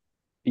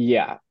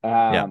 yeah,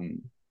 Yeah.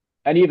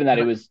 and even that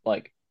it was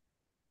like,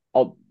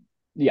 oh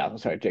yeah,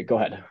 sorry, Jake, go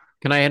ahead.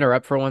 Can I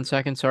interrupt for 1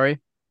 second? Sorry.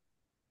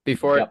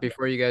 Yep.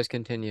 Before you guys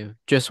continue,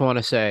 just want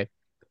to say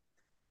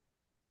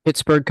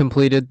Pittsburgh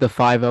completed the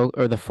 5-0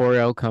 or the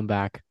 4-0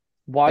 comeback.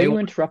 Why are They you won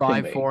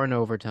interrupting me? 5-4 in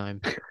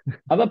overtime.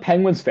 I'm a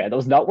Penguins fan. That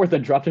was not worth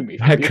interrupting me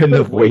for. I You couldn't could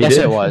have have Yes, waited.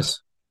 it waited.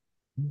 was.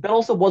 That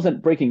also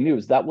wasn't breaking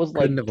news. That was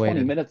Couldn't like have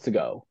 20 waited. minutes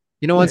ago.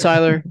 You know what,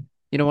 Tyler?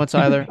 You know what,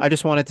 Tyler? I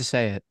just wanted to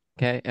say it,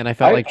 okay? And I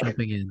felt I like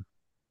jumping in.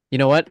 You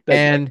know what? like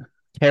And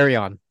carry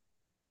on.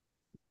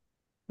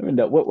 I mean,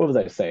 no, what was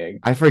I saying?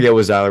 I forget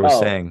what Zyler was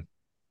Oh, saying.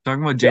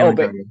 Talking about oh, Jalen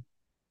Carter.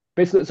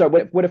 basically,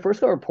 sorry. When it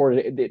first got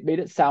reported, it made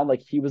it sound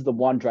like he was the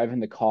one driving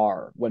the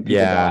car when people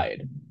Yeah.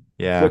 died,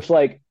 Yeah. which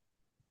like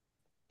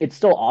it's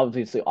still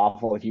obviously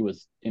awful if he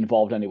was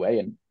involved anyway.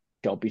 And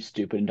don't be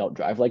stupid and don't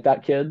drive like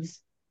that,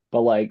 kids.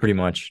 But like, Pretty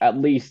much. at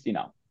least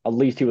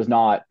he was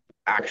not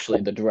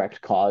actually the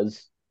direct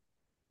cause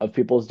of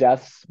people's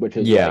deaths, which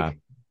is Yeah. like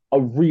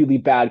a really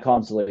bad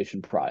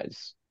consolation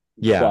prize.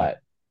 Yeah. But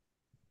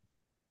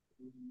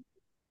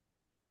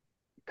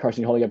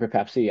Carson, you holding up your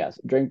Pepsi? Yes.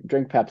 Drink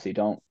Pepsi.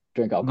 Don't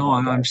drink No, alcohol.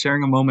 I'm Okay.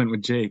 sharing a moment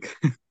with Jake.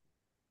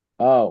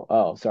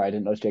 Oh, sorry. I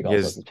didn't notice Jake You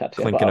also has guys a Pepsi.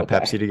 But clinking a okay.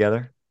 Pepsi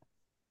together?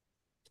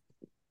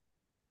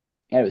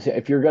 Anyways,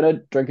 if you're gonna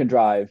drink and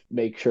drive,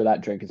 make sure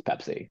that drink is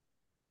Pepsi.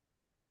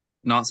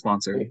 Not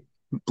sponsored. Okay?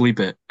 Bleep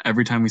it.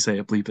 Every time we say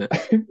it, bleep it.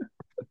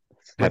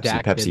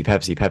 Pepsi, Pepsi, Redacted.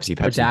 Pepsi, Pepsi,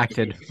 Pepsi.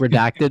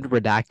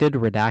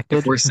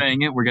 If we're Redacted.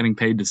 saying it, we're getting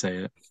paid to say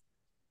it.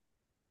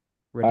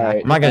 All I'm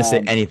right. Redacted. not gonna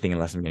say anything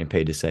unless I'm getting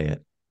paid to say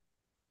it.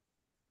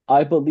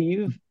 I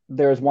believe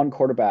there's one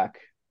quarterback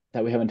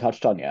that we haven't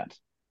touched on yet,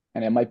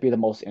 and it might be the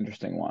most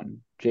interesting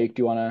one. Jake,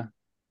 do you wanna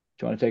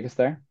take us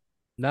there?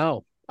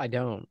 No, I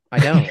don't. I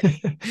don't.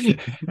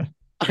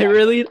 I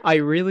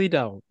really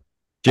don't.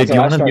 Jake, do So you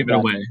I want to start Give it then.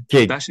 away.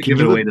 Jake, That should give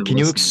it away to the can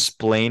you listeners.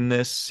 explain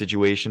this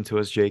situation to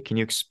us, Jake? Can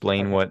you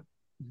explain Okay. what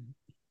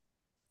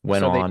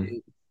went So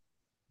on?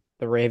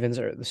 the Ravens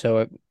are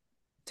so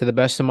to the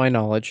best of my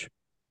knowledge,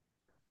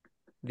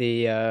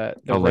 the Raven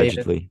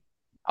Allegedly.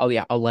 oh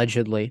yeah,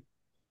 allegedly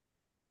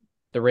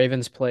the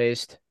Ravens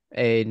placed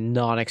a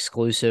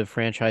non-exclusive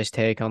franchise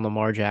take on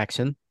Lamar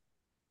Jackson.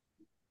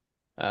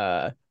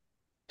 Uh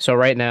so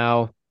right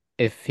now,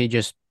 if he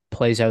just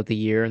plays out the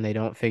year and they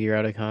don't figure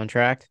out a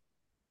contract,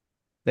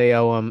 they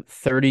owe him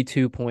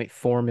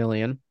 32.4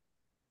 million.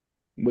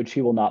 Which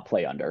he will not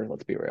play under.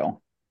 Let's be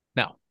real.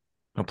 No,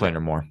 No play no. no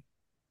more.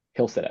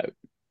 He'll sit out.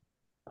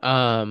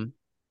 Um,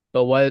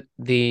 but what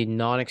the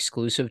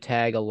non-exclusive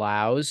tag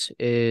allows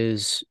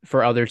is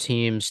for other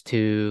teams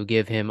to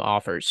give him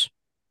offers.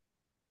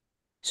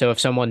 So if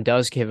someone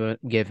does give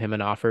him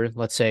an offer,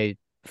 let's say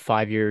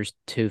 5 years,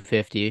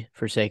 250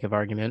 for sake of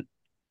argument,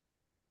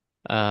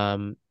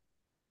 um,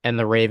 and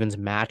the Ravens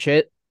match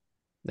it,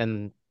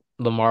 then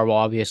Lamar will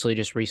obviously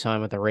just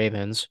re-sign with the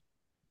Ravens.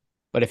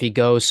 But if he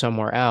goes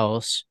somewhere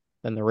else,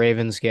 then the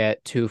Ravens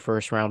get 2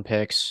 first-round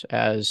picks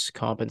as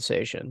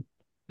compensation.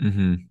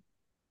 Mm-hmm.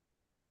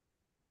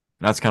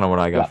 That's kind of what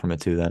I got Yeah, from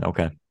it too then.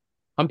 Okay.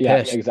 I'm yeah,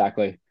 pissed.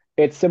 exactly.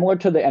 It's similar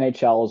to the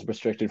NHL's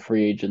restricted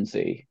free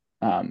agency.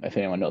 If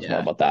anyone knows more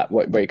Yeah. about that,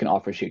 where you can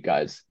offer sheet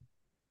guys.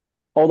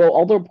 Although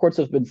all the reports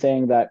have been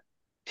saying that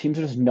teams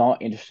are just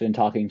not interested in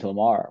talking to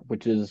Lamar,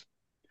 which is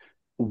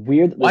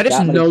weird that Why there's does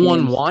that many no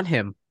one teams. want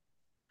him?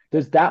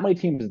 There's that many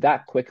teams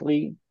that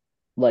quickly,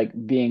 like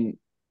being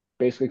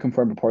basically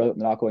confirmed reported that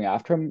they're not going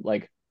after him.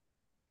 Like,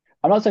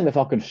 I'm not saying the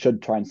Falcons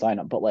should try and sign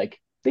him, but like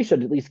they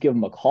should at least give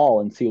him a call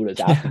and see what his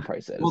asking Yeah.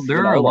 price Well, is.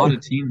 there are a lot Like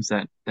of teams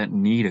that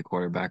need a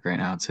quarterback right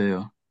now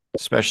too.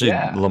 Especially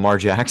yeah, Lamar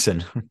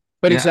Jackson.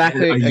 But Yeah,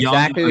 exactly,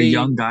 a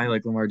young guy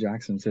like Lamar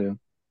Jackson too.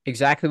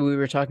 exactly what we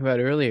were talking about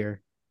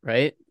earlier,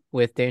 right?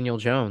 With Daniel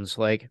Jones.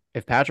 Like,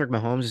 if Patrick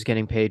Mahomes is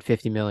getting paid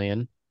 50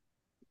 million,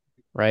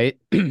 right?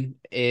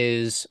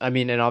 I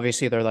mean, and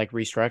obviously they're like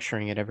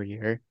restructuring it every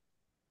year.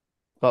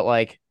 But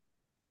like,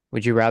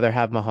 would you rather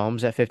have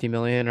Mahomes at 50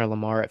 million or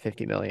Lamar at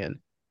 50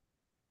 million?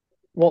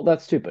 well,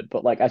 that's stupid.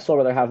 But like, I still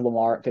rather have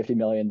Lamar at 50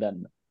 million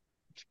than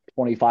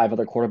 25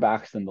 other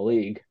quarterbacks in the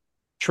league.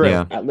 True.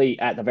 Yeah. At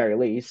the very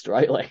least,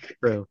 right? Like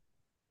True.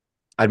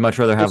 I'd much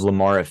rather have Just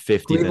Lamar at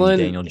 50 than Cleveland,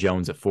 Daniel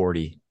Jones at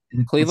 40.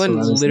 That's what Cleveland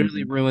I was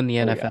literally thinking. ruined the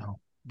oh yeah, NFL.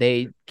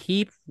 They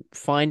keep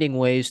finding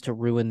ways to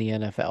ruin the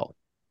NFL.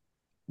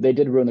 they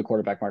did ruin the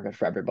quarterback market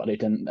for everybody,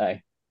 didn't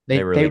they?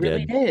 They They really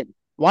really did. did.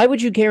 Why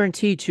would you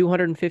guarantee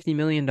 $250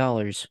 million?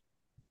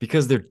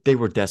 Because they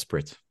were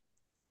desperate.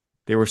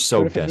 They were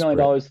so 250 million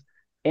desperate. dollars,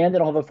 and they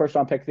don't have a first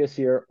round pick this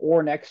year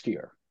or next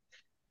year.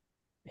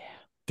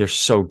 They're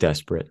so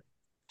desperate.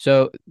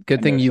 So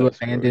good And they're thing you so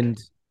screwed.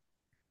 abandoned.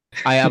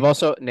 I've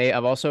also Nate,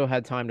 I've also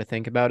had time to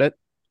think about it,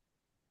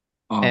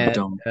 Oh, and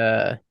don't.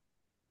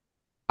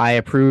 I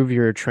approve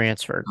your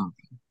transfer. Oh.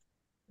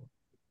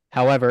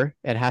 However,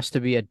 it has to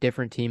be a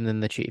different team than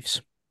the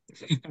Chiefs.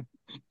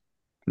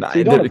 So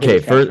you don't approve Okay,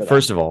 his transfer then.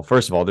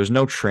 first of all, there's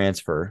no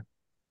transfer.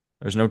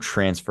 There's no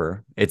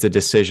transfer. It's a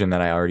decision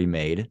that I already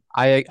made.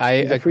 I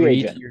He's a free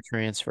agree to agent. your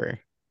transfer.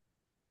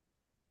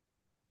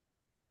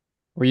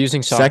 We're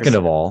using soccer. Second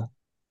of all,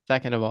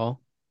 Second of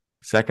all,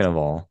 second of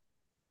all,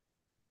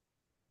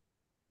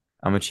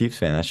 I'm a Chiefs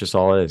fan. That's just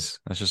all it is.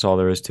 That's just all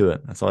there is to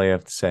it. That's all you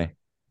have to say.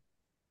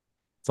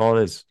 That's all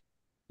it is.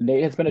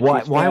 Nate has been a Why?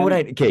 Chiefs Why would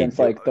I? fan Okay, since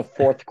like the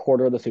fourth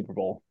quarter of the Super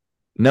Bowl.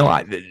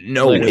 no,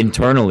 no. literally.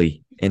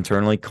 Internally,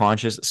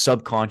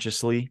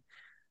 subconsciously,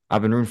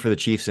 I've been rooting for the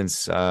Chiefs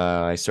since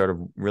I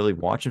started really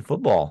watching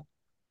football.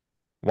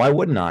 Why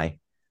wouldn't I?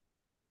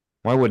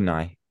 Why wouldn't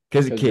I?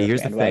 Because Because okay, you're a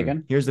here's the thing.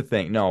 bandwagon. Here's the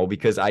thing. No,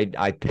 because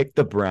I picked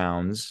the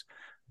Browns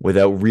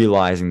without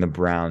realizing the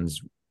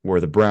Browns were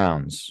the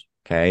Browns.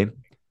 Okay.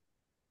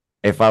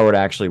 If I were to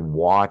actually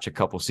watch a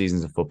couple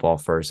seasons of football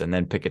first and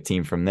then pick a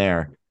team from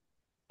there,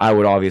 I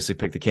would obviously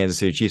pick the Kansas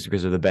City Chiefs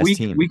because they're the best We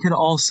team. could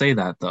all say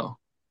that though.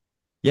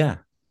 Yeah.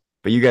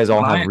 But you guys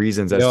all When have I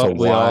reasons We as to all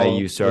we why all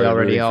you we started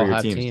already rooting for all your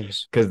have teams.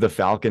 teams. Because the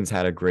Falcons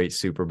had a great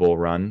Super Bowl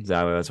run.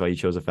 That's why you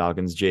chose the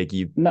Falcons. Jake,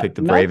 you No, picked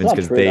the no, it's Ravens not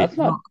because true. they That's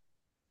no, not.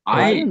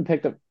 I I didn't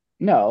pick the.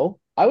 No,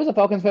 I was a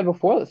Falcons fan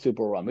before the Super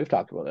Bowl run. We've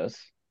talked about this.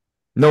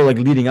 no, like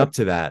leading Like, up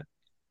to that.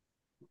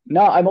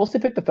 no, I mostly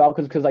picked the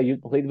Falcons because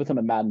played with them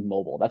in Madden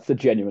Mobile. That's the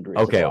genuine reason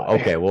Okay, why.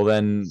 okay. Well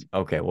then,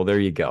 okay. Well, there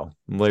you go.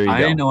 There you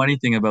I didn't go. know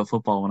anything about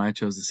football when I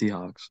chose the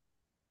Seahawks.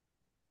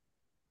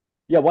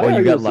 Yeah, why Well,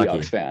 are you you a got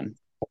Seahawks lucky. fan?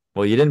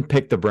 Well, you didn't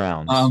pick the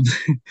Um,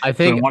 Browns. I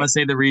do I think want to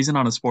say the reason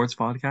on a sports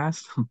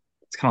podcast?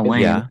 It's kind of It's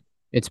lame. Yeah.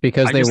 it's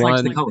because I they just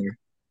liked the won. color.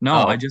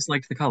 No, I Oh, just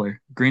liked the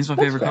color. Green's my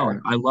that's favorite color.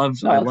 fair. I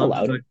No, that's love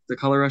allowed. the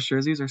color rush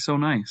jerseys are so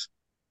nice.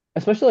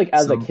 Especially like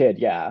as a So, kid,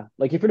 yeah.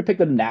 Like if you were to pick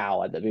them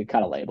now, that'd be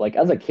kind of lame. Like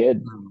as a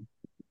kid,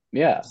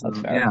 yeah, that's so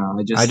yeah, fair.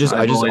 I I've just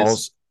always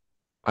also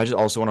I just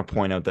also want to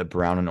point out that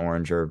brown and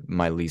orange are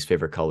my least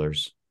favorite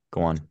colors.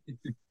 Go on.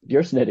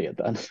 You're just an idiot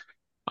then.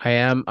 I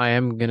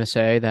am gonna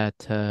say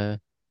that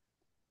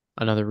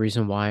another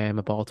reason why I'm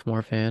a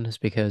Baltimore fan is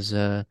because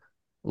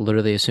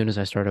literally as soon as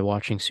I started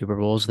watching Super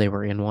Bowls, they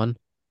were in one.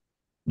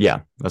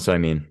 Yeah, that's what I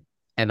mean.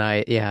 And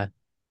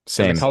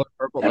and the Same. color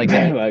purple, like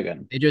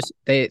Bandwagon.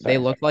 they Sorry.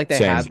 looked like they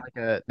Same.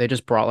 had they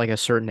just brought like a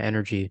certain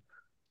energy.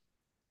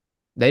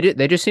 They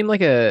just seem like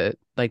the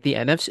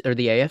NFC or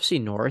the AFC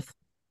North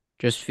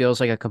just feels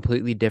like a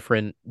completely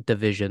different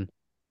division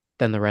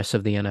than the rest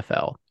of the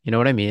NFL. You know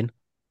what I mean?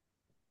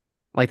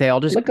 Like they all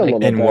just Like a little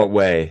In what bit.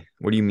 way?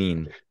 What do you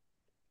mean?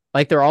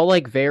 like they're all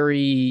like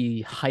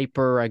very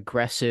hyper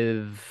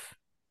aggressive,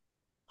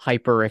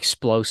 hyper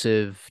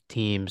explosive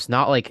teams.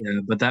 Not like yeah,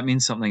 but that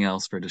means something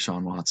else for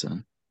Deshaun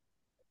Watson.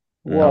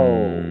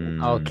 Whoa.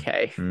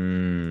 okay,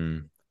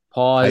 Mm.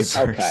 pause.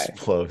 Hyper Okay.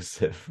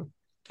 explosive.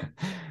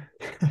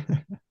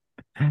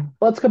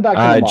 Let's come back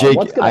to Lamar.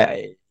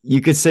 Jake,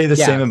 you could say the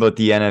Yeah, same about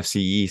the NFC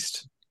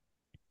East.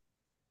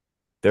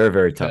 They're a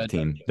very tough good.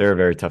 team. They're a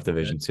very tough Good.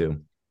 division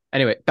too.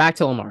 Anyway, back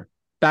to Lamar.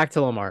 Back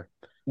to Lamar.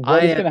 What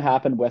I is am. going to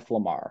happen with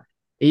Lamar?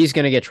 He's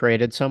gonna get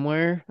traded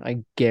somewhere.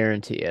 I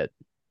guarantee it.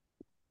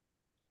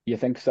 You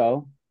think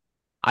so?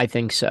 I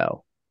think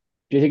so.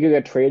 Do you think he'll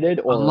get traded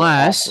or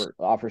Unless,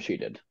 offer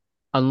sheeted?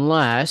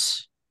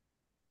 unless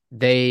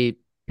they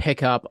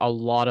pick up a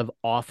lot of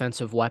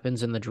offensive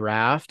weapons in the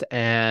draft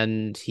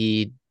and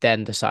he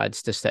then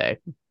decides to stay.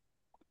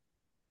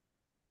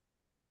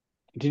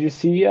 Do you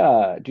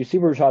see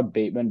Rashad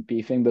Bateman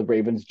beefing the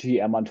Ravens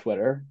GM on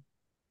Twitter?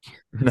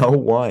 No,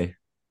 why?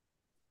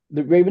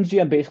 The Ravens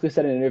GM basically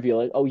said in an interview,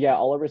 like, "Oh yeah,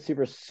 all our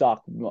receivers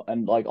suck,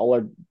 and like all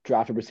our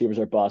drafted receivers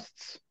are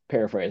busts."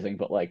 Paraphrasing,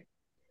 but like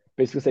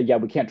basically said, "Yeah,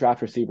 we can't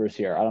draft receivers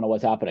here. I don't know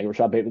what's happening."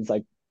 Rashad Bateman's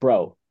like,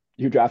 "Bro,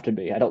 you drafted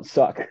me. I don't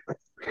suck."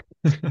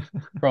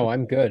 Bro,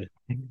 I'm good.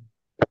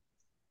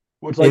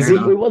 Which like Is Fair he?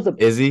 it enough. was a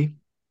Is he?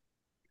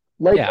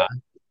 like Yeah.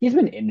 he's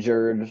been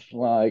injured.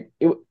 Like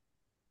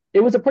it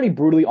was a pretty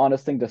brutally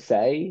honest thing to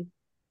say,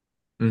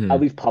 at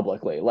Mhm. least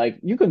publicly. Like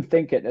you can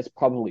think it, and it's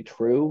probably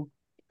true,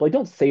 but like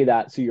don't say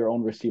that so your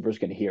own receivers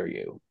can hear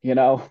you. You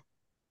know?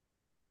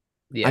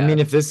 I Yeah. mean,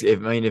 if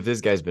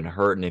this guy's been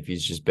hurt and if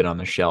he's just been on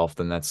the shelf,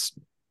 then that's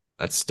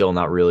still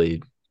not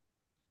really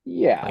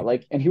Yeah. like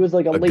Like, and he was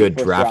like a a late good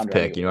first draft rounder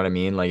pick. You know what I anyway.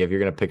 mean? Like if you're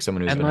gonna pick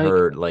someone who's And been like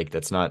hurt, like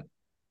that's not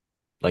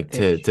like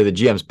they to the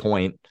GM's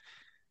point,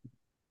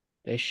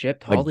 they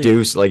shipped like Hollywood.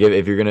 do like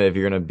if you're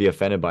gonna be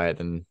offended by it,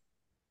 then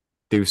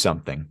do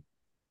something.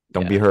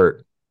 Don't be Yeah.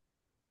 hurt.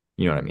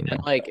 You know what I mean, And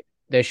though. like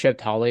they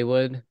shipped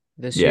Hollywood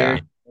this year,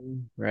 Yeah,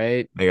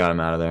 right? they got him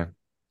out of there.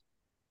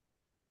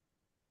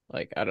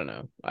 Like I don't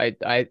know.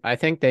 I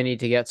think they need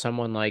to get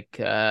someone like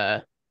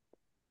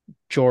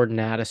Jordan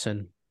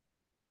Addison.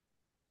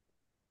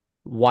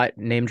 What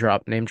name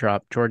drop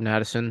Jordan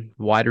Addison,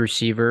 wide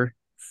receiver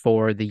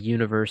for the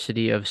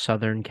University of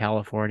Southern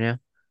California,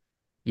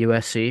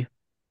 USC.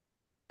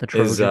 The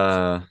Is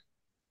Trojans.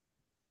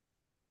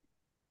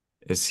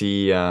 is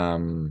he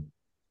like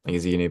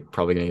is he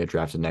probably gonna get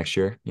drafted next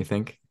year, you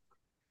think?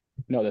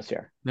 No, this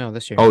year. No,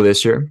 this year. Oh,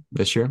 this year?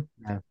 This year?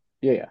 Yeah.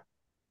 Yeah, yeah, yeah.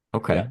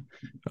 Okay.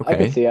 I could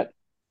Okay. see it.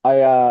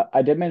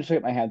 I did manage to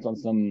get my hands on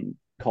some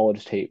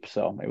college tape,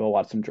 so maybe I'll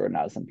watch some Jordan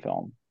Addison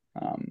film.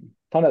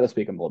 Found out this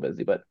week I'm a little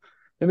busy, but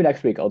maybe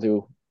next week I'll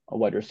do a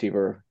wide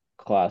receiver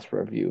class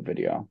review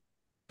video.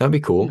 That'd be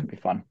cool. Could be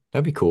fun.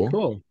 That'd be cool.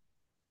 Cool.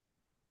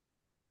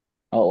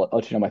 I'll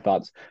let you know my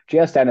thoughts.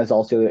 J.S. Stanton is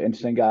also the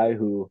interesting guy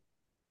who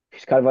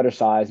he's kind of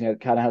undersized and he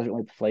kind of hasn't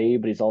really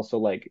played, but he's also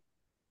like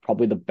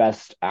probably the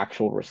best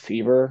actual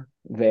receiver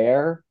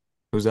there.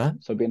 Who's that?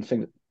 So it'd be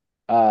interesting.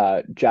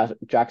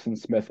 Jackson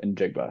Smith and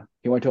Jigba.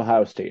 He went to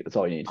Ohio State. That's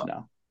all you need to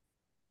know.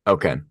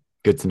 Okay.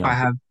 Good to I know.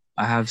 have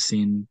I have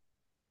seen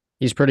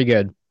He's pretty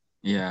good.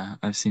 yeah,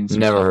 I've seen some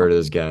Never stuff. heard of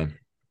this guy.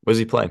 What does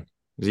he play?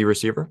 Is he a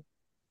receiver?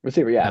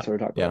 Receiver, yeah, Yeah. that's what we're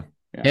talking Yeah. about.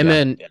 Yeah. Him Yeah.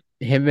 and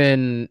him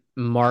and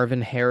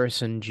Marvin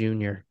Harrison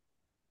Jr.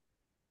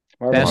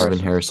 Marvin Best- Marvin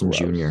Harrison's Harrison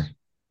gross. Jr.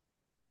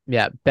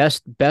 Yeah,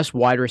 best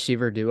wide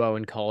receiver duo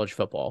in college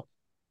football.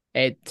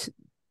 It's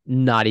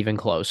not even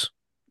close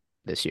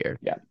this year.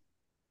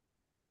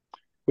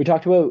 We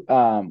talked about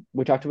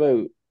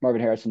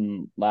Marvin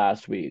Harrison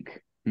last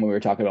week when we were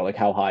talking about like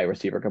how high a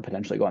receiver could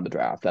potentially go in the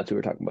draft. That's who we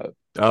were talking about.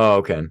 Oh,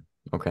 okay.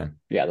 Okay.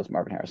 Yeah, that's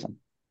Marvin Harrison.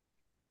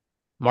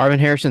 Marvin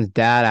Harrison's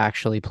dad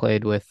actually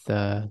played with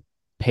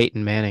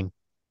Peyton Manning.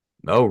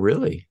 Oh,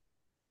 really?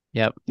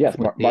 Yep. Yes,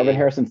 With Marvin the-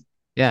 Harrison.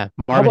 Yeah,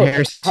 How Marvin about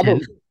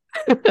Harrison.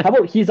 how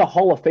about he's a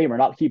Hall of Famer,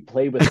 not he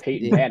played with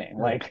Peyton Yeah. Manning.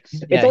 Like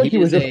it's Yeah, not like he he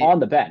was is just a- on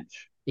the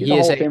bench. He's He a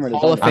is Hall of a Famer in his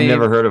Hall own of right. I've Fame,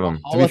 never heard of a him.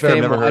 To Hall be of fair, I've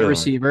Fame never wide heard of him.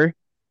 receiver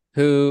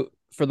who,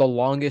 for the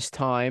longest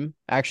time,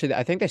 actually,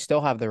 I think they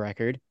still have the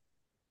record.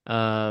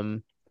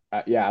 Um,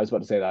 Yeah, I was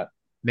about to say that.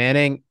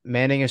 Manning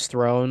has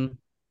thrown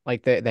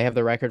like they have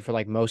the record for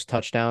like most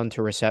touchdown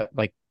to recept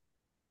like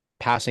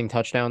passing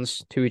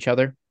touchdowns to each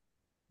other.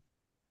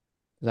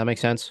 Does that make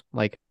sense?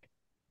 Like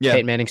Yeah.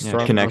 Peyton Manning's Yeah.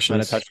 thrown the most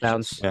amount of Connections.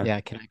 touchdowns. Yeah.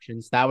 Yeah,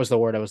 connections. That was the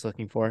word I was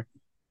looking for.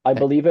 I Okay.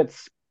 believe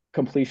it's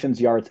completions,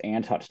 yards,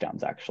 and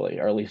touchdowns actually,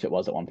 or at least it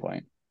was at one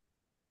point.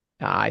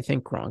 I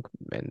think Gronk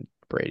and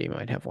Brady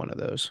might have one of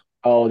those.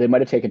 Oh, they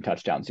might have taken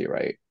touchdowns. You're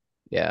right,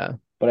 Yeah,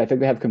 but I think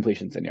they have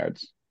completions and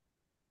yards.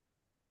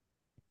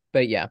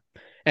 but yeah,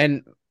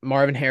 and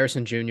Marvin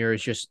Harrison Jr.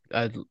 is just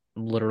a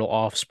literal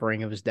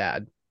offspring of his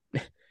dad.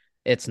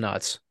 It's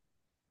nuts.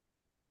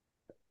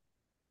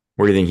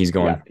 Where do you think he's Yeah,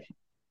 going?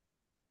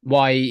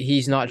 Why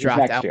he's not He's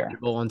draft next year.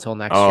 eligible until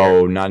next year.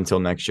 Oh, not until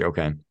next year.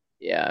 Okay.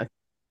 Yeah.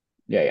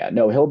 yeah.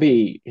 No, he'll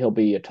be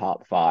a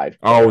top 5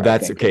 Oh, player, I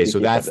that's think, if okay. we So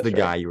keep up that's this the rate.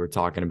 guy you were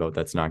talking about.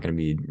 That's not going to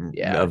be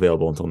Yeah.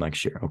 available until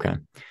next year. Okay.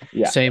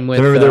 Yeah. Same I with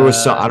remember there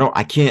was some.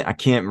 I can't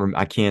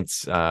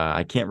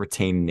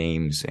retain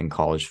names in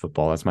college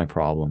football. That's my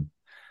problem.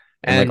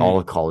 And like all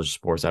and of college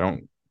sports, I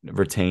don't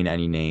retain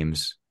any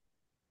names.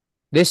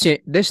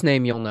 this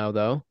name you'll know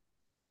though.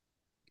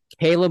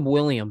 Caleb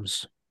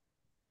Williams.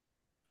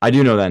 I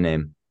do know that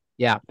name.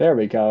 Yeah. There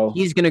we go.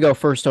 He's gonna go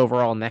first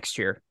overall next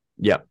year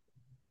Yep.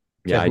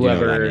 Yeah, To I do know that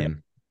whoever-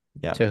 name.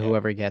 Yeah. to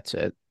whoever gets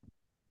it.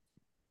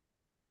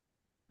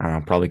 I don't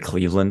know, probably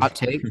Cleveland. Hot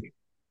take.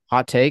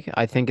 Hot take.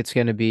 I think it's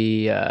gonna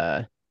be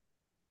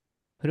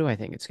who do I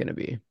think it's gonna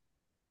be?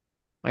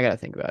 I gotta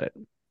think about it.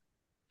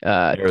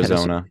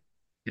 Arizona.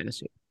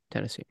 Tennessee.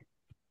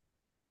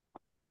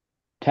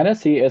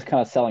 Tennessee is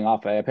kind of selling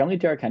off. Apparently,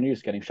 Derrick Henry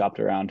is getting shopped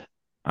around.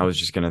 I was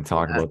just gonna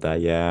talk Yeah. about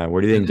that. Yeah.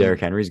 Where do you think Derrick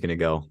Henry's gonna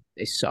go?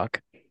 They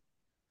suck.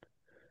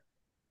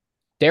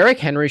 Derrick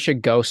Henry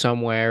should go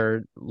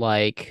somewhere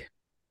like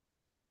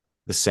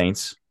The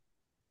Saints.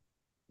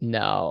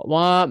 no.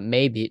 Well,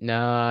 maybe.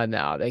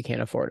 No, they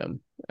can't afford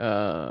him.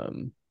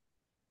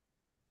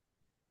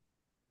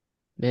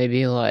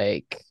 Maybe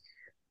like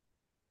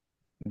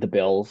The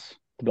Bills.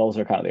 The Bills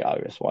are kind of the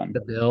obvious one.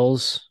 the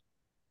Bills.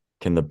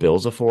 Can the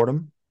Bills afford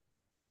him?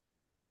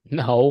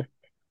 No.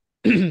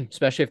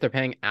 Especially if they're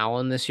paying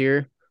Allen this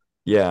year.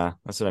 Yeah,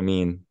 that's what I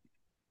mean.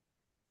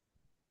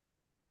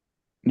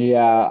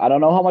 Yeah, I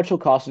don't know how much it'll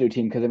cost a new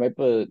team because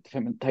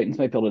Titans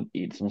might be able to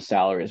eat some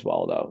salary as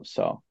well, though.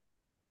 So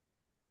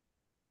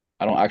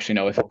I don't actually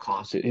know if it'll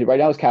cost it. Right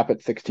now, his cap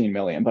at 16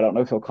 million, but I don't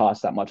know if it'll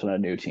cost that much on a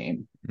new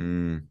team.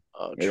 Mm.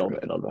 Oh,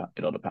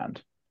 It'll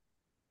depend.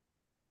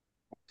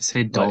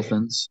 Say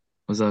Dolphins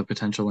was a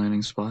potential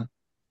landing spot.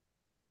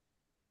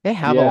 They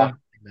have a Yeah. lot of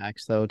running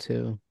backs though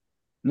too.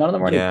 None of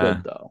them are any Yeah.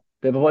 good though.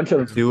 They have a bunch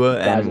of Tua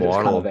guys and that are just kind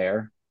Waddle. of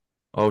there.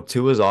 Oh,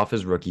 Tua's off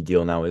his rookie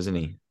deal now, isn't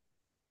he?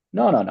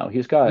 No.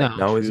 He's got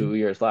No. is he? 2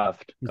 years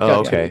left. He's Oh,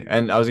 got okay. two.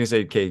 And I was gonna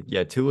say, okay,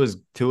 yeah, Tua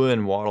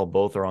and Waddle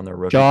both are on their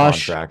rookie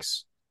Josh-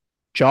 contracts.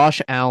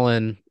 Josh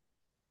Allen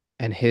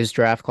and his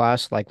draft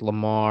class, like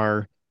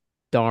Lamar,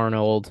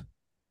 Darnold,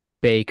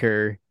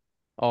 Baker,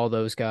 all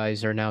those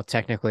guys are now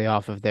technically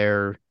off of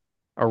their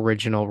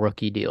original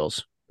rookie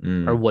deals,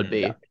 or would be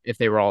Yeah. if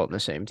they were all on the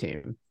same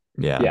team.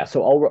 Yeah. Yeah,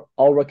 so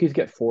all rookies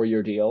get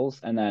 4-year deals,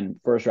 and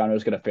then first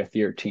rounders get a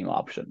 5th-year team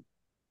option,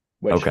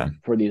 which Okay.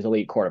 for these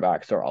elite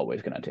quarterbacks they're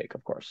always going to take,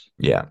 of course.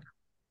 Yeah.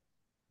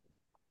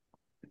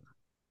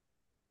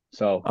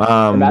 So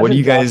What do imagine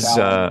you Josh guys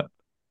Allen.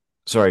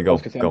 sorry, I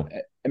was go, gonna say, go.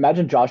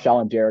 imagine Josh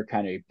Allen, Derrick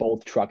Henry,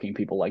 both trucking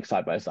people like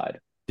side by side.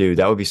 Dude,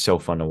 that would be so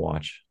fun to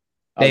watch.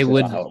 They Obviously, that's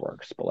not would. how it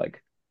works, but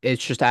like,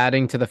 It's just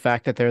adding to the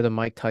fact that they're the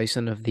Mike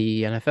Tyson of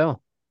the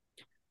NFL.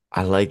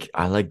 I like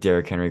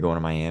Derrick Henry going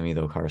to Miami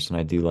though, Carson.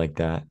 I do like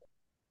that.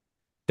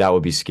 That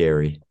would be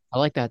scary. I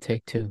like that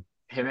take too.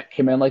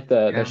 him and like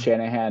the Yeah.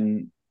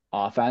 Shanahan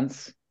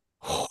offense,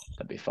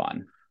 that'd be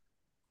fun.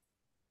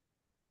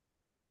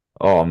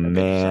 Oh That'd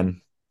be interesting.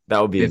 man, that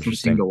would be Be a fun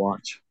team to interesting.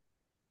 watch.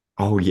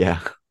 Oh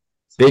yeah.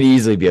 They'd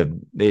easily be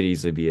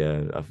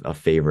a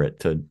favorite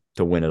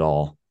to win it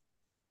all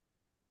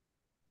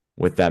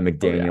with that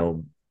Oh yeah,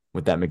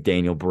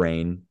 McDaniel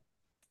brain.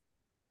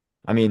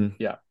 I mean,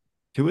 yeah.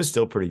 Tua's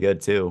still pretty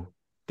good too.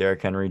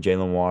 Derrick Henry,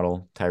 Jalen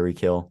Waddle, Tyreek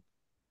Hill,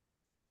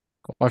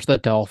 Watch the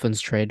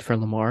Dolphins trade for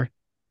Lamar.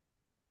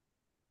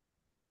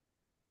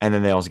 and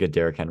then they also get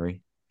Derrick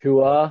Henry.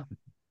 Tua,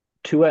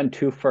 Tua and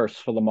two firsts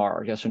for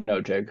Lamar. Yes or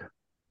no, Jig?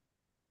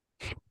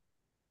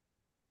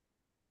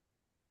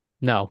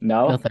 No,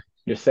 No. nothing.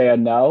 You're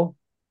saying no.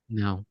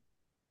 No.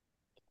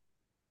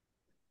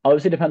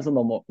 Obviously, depends on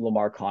the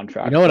Lamar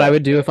You know contract, what I but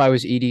would do if I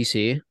was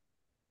EDC?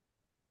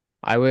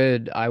 I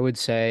would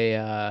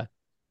say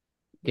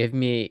give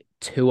me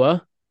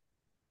Tua,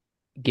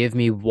 give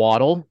me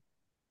Waddle,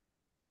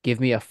 give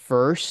me a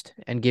first,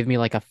 and give me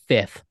like a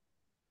fifth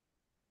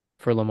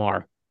for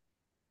Lamar.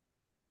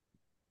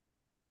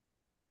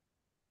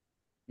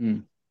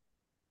 mm,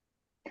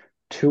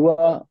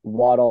 Tua,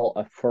 Waddle,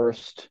 a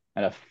first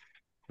and a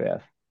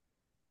fifth.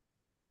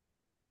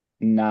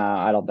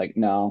 Nah, I don't think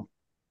no.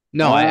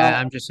 No,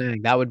 I'm just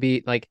saying that would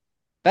be like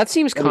that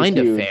seems That'd be kind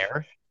of huge.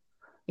 fair.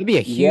 It'd be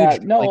a Yeah,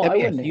 huge no, that'd I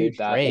be a wouldn't hate huge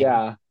that. trade.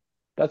 Yeah,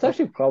 that's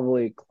actually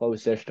probably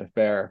close-ish to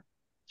fair.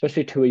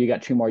 Especially Tua, you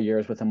got 2 more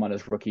years with him on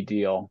his rookie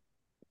deal.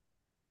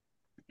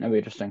 That'd be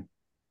interesting.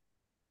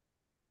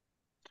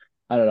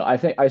 I don't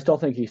know. I still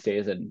think he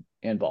stays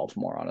in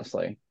Baltimore,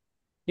 honestly.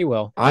 He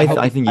will. I I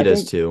hope I he. think he I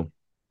does think too.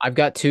 I've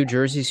got two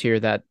jerseys here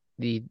that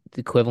the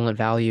equivalent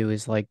value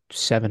is like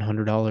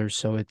 $700.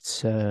 So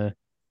it's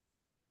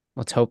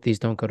let's hope these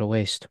don't go to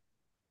waste.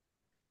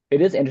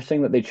 it is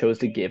interesting that they chose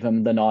to give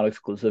him the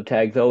non-exclusive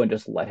tag though and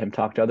just let him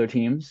talk to other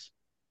teams.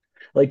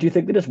 Like, do you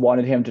think they just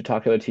wanted him to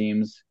talk to other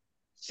teams,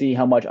 see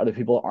how much other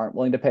people aren't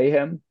willing to pay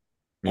him,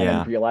 and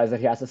then Yeah, realize that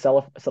he has to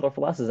settle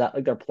for less? Is that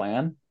like their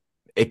plan?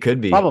 it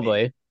could be.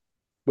 Probably.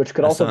 Which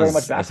could That also very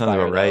much sounds that sounds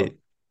about backfire though. right.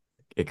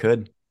 It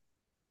could.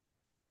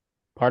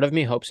 Part of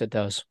me hopes it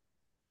does.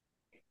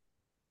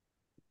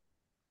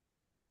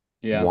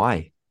 Yeah.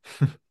 Why?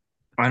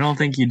 I don't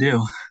think you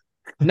do.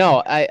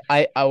 No,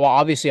 well,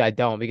 obviously I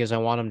don't because I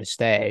want him to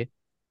stay.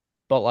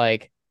 But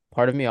like,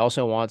 part of me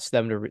also wants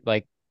them to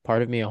like.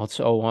 Part of me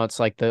also wants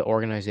like the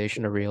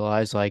organization to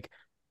realize like,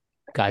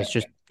 guys,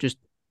 just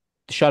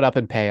shut up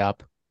and pay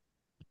up.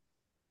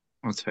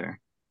 That's fair.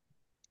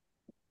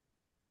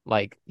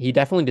 Like, he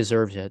definitely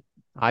deserves it.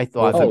 I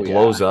Well, thought if Oh it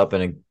blows yeah. up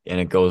and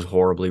it goes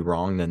horribly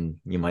wrong, then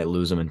you might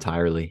lose him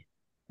entirely.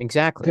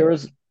 exactly.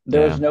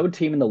 There is Yeah, no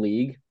team in the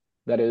league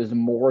that is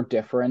more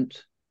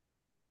different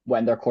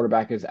when their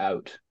quarterback is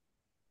out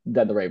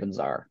than the Ravens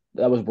are.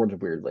 That was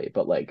worded weirdly,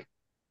 but like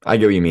I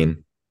get what you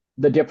mean.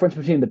 the difference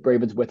between the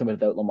Ravens with and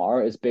without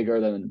Lamar is bigger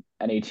than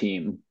any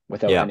team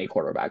without Yeah, any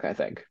quarterback, I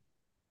think.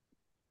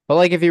 But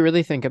like, if you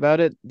really think about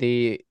it,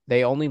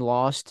 they only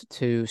lost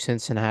to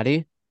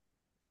Cincinnati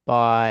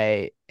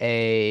by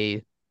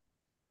a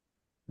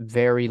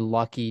very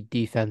lucky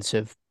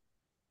defensive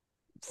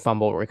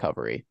fumble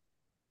recovery.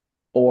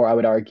 Or I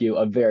would argue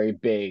a very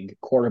big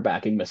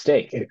quarterbacking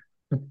mistake.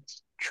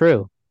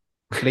 True.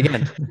 But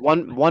again,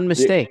 one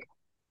Yeah, mistake,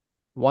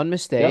 one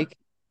yeah, mistake,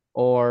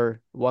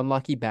 or one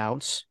lucky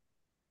bounce,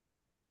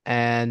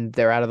 and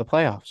they're out of the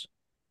playoffs.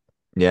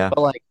 yeah.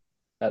 But like,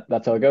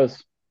 that's how it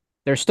goes.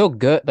 they're still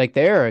good. Like,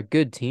 they're a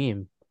good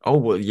team. Oh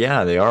well,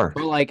 yeah, they are.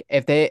 But like,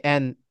 if they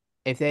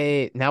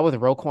now with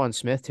Roquan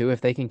Smith too,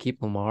 if they can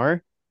keep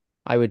Lamar,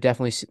 I would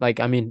definitely see, like,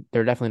 I mean,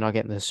 they're definitely not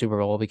getting the Super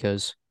Bowl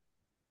because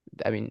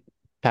I mean,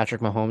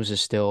 Patrick Mahomes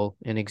is still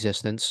in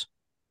existence,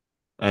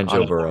 And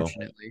Joe Burrow.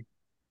 unfortunately.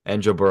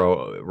 And Joe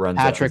Burrow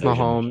runs that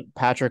division.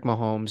 Patrick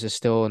Mahomes is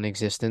still in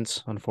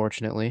existence,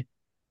 unfortunately.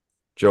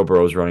 Joe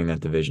Burrow's running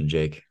that division,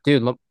 Jake.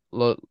 Dude,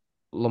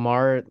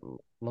 Lamar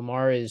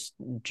Lamar is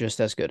just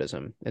as good as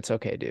him. It's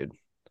okay, dude.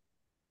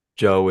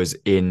 Joe is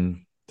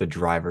in the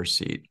driver's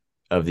seat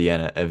of the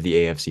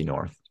AFC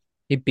North.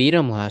 He beat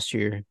him last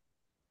year,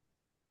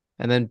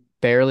 and then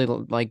barely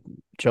like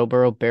Joe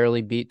Burrow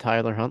barely beat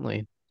Tyler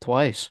Huntley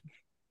twice.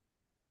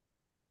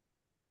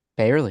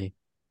 Barely.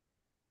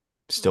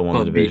 Still won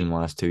the But beat division the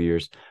last 2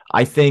 years.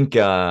 I think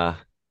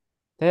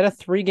They had a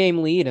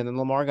 3-game lead, and then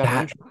Lamar got that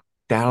injured.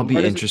 that'll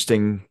Lamar be doesn't.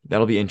 interesting.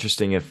 That'll be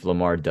interesting if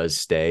Lamar does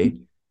stay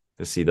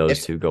to see those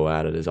If two go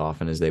at it as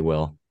often as they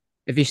will.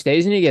 if he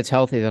stays and he gets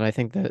healthy, then I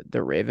think that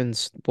the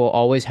Ravens will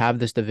always have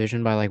this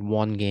division by like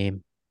 1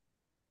 game.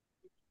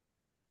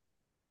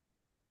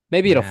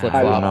 Maybe it'll Yeah, flip I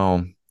I don't just flop.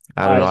 know.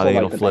 I don't I know. I still think like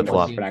it'll the flip One Bengals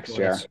flop. for team next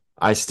year. splits.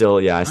 I still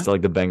what?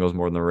 like the Bengals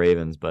more than the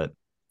Ravens, but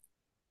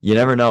You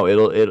never know.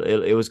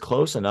 It was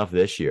close enough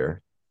this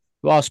year.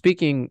 Well,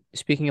 speaking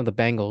of the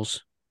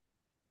Bengals,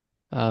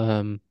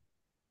 um,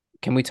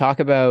 can we talk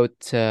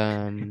about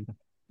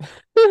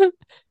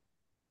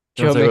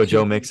You want Joe to talk about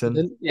Joe Mixon's Mixon?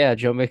 incident? Yeah,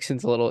 Joe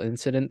Mixon's little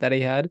incident that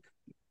he had.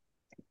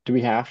 Do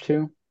we have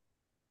to?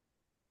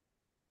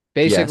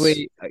 Yes.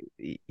 Basically,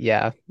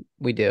 yeah,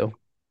 we do.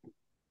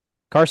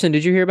 Carson,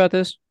 did you hear about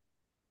this?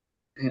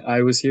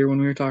 I was here when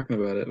we were talking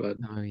about it, but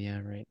Oh yeah,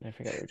 right. I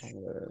forgot we were talking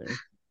about it earlier.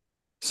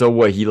 So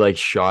what, he like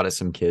shot at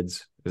some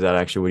kids? Is that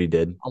actually what he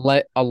did?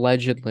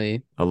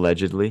 Allegedly,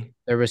 Allegedly?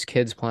 there was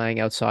kids playing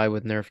outside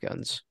with Nerf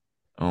guns,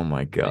 Oh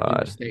my and he God.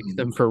 mistakes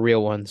them for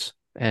real ones.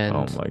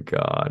 Oh And my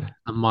God.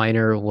 a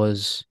minor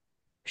was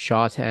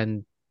shot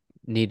and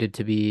needed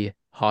to be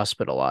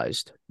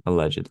hospitalized,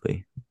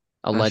 Allegedly.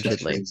 that's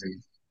just allegedly. crazy.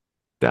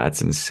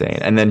 That's insane.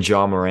 And then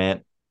John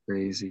Morant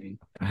Crazy.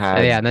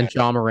 And yeah, had and then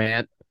John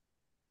Morant,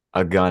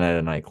 a gun at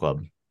a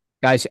nightclub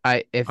guys,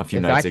 I a few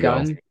if nights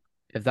ago.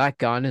 if that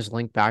gun is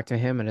linked back to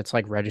him and it's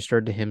like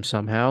registered to him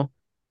somehow,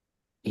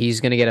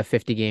 he's gonna get a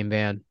 50 game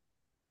ban.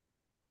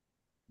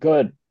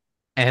 Good.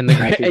 And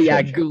As he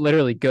yeah, should.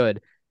 literally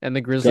good. And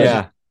the Grizzlies Good.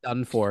 are Yeah.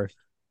 done for.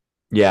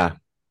 Yeah.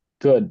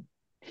 Good.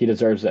 He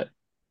deserves it.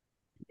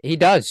 He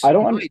does. I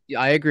don't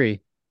I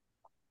agree.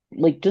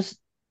 like just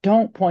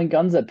don't point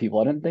guns at people.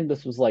 I didn't think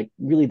this was like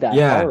really that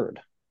Yeah.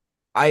 hard.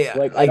 I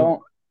Like I like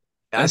don't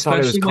I thought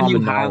it was Especially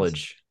common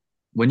knowledge.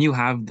 when you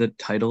have the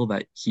title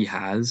that he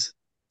has,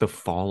 The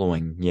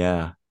following.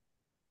 Yeah.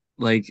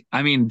 like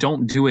I mean,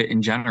 don't do it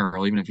in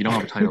general, even if you don't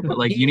have a title. But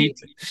like you He need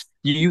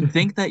you'd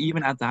think that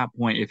even at that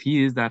point, if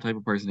he is that type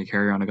of person to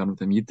carry around a gun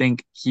with him, you'd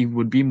think he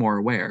would be more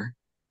aware.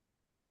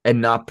 And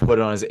not put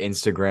it on his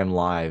Instagram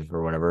live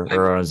or whatever, I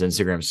or on his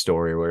Instagram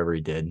story or whatever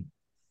he did.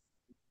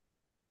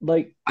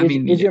 like I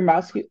mean, is yeah, your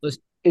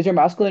listen, is your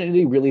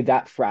masculinity really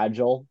that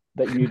fragile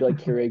that you need to like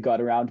carry a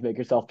gun around to make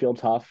yourself feel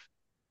tough?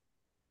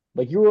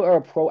 Like you are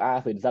a pro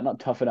athlete. Is that not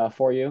tough enough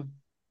for you?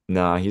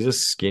 Nah, he's a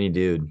skinny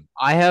dude.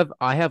 I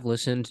have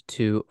listened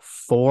to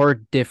 4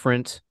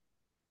 different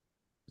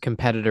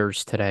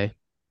competitors today.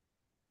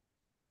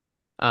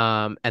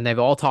 And they've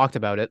all talked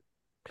about it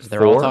because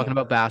they're all Four? talking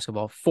about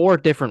basketball. 4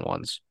 different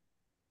ones.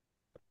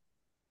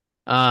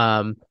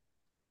 Um,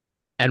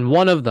 and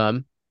one of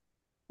them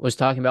was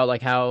talking about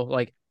like how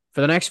like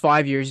for the next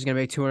 5 years he's gonna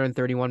make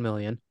 231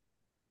 million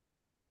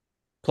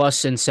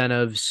plus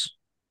incentives,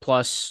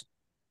 plus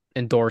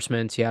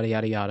endorsements, yada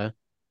yada yada.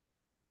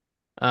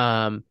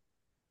 Um,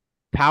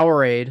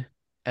 Powerade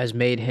has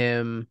made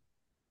him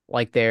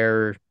like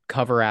their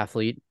cover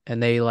athlete,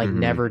 and they like Mm-hmm.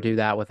 never do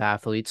that with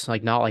athletes,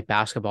 like not like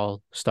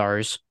basketball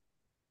stars.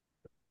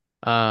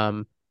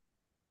 Um,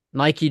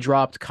 Nike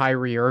dropped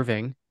Kyrie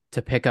Irving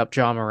to pick up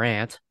John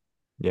Morant.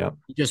 Yep.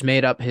 He just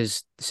made up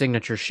his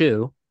signature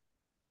shoe.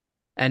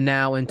 And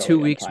now in two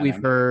Really good weeks, we've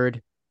timing.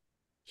 heard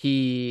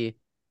he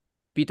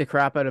beat the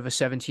crap out of a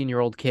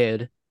 17-year-old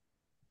kid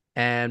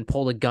and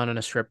pulled a gun in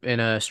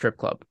a strip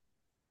club.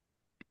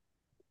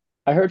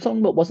 I heard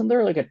something, but wasn't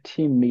there like a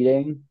team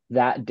meeting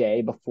that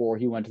day before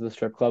he went to the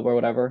strip club or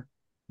whatever?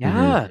 Mm-hmm.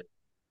 Yeah.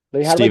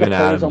 They had like a Steven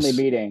players only Adams.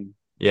 meeting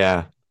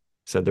Yeah.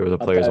 Said there was a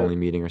players about only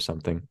meeting or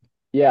something.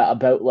 yeah,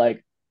 about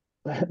like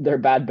their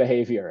bad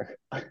behavior.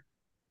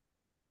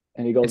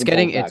 And he goes and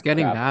pulls It's that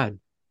getting crap. bad.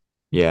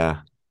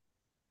 Yeah.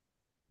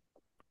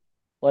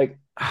 Like,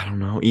 I don't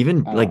know.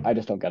 Even I don't like know, I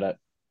just don't get it.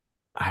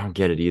 I don't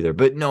get it either.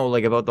 But no,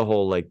 like about the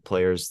whole like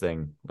players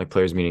thing, like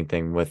players meeting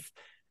thing with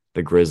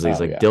the Grizzlies.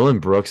 Oh Like yeah.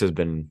 Dylan Brooks has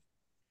been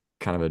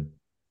kind of a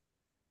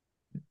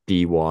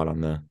D wad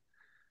on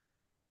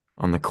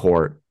the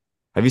court.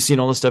 Have you seen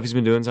all the stuff he's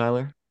been doing,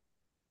 Tyler?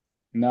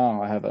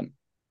 No, I haven't.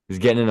 He's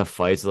getting into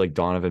fights with like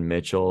Donovan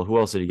Mitchell. Who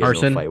else did he get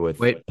into a Carson, fight with?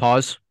 wait,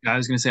 pause. I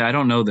was gonna say I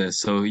don't know this,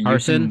 so you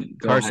Carson, can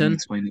go ahead and Carson,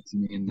 explain it to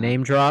me. And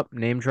name drop.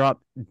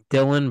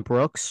 Dylan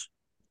Brooks,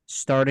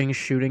 starting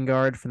shooting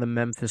guard for the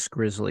Memphis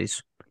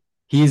Grizzlies.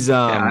 He's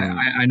yeah,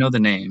 I know the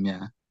name.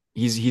 Yeah,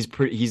 he's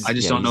pretty I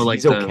just yeah, don't know like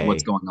he's the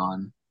what's okay. going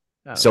on.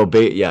 Oh. So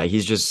yeah, he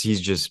just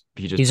He's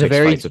a picks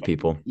very fights with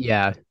people,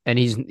 yeah, and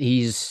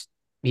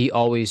he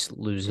always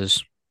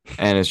loses.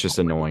 and it's just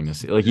annoying to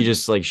see. Like he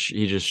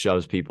just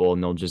shoves people,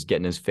 and they'll just get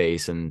in his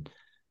face, and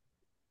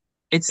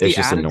It's it's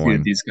the just attitude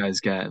annoying. these guys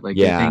get. Like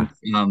they Yeah, think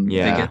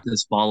they get yeah,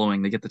 this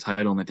following, they get the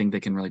title, and they think they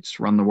can really just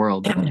run the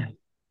world.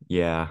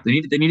 yeah, They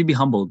need to be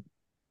humbled.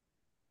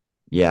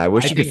 yeah. I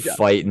wish I he could think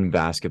fight in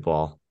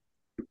basketball.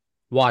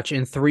 watch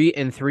in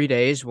 3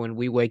 days when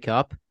we wake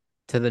up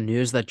to the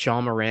news that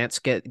John Morant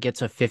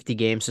gets a 50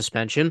 game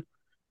suspension.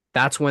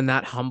 That's when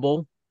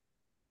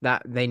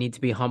that they need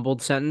to be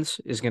humbled sentence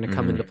is going to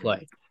come into Mhm.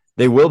 play.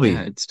 They will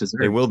Yeah, be. it's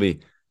They deserved. will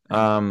be.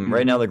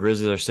 Right now Mhm. the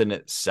Grizzlies are sitting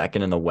at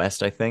second in the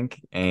West, I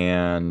think,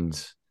 and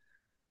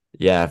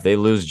yeah, if they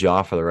lose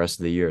Jaw for the rest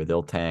of the year,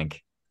 they'll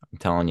tank. I'm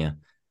telling you,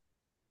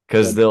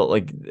 because Good. they'll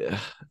like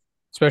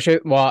Especially,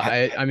 well,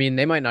 I mean,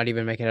 they might not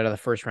even make it out of the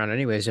first round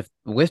anyways. If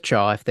with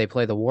Jaw, if they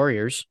play the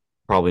Warriors,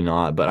 probably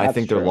not, but I That's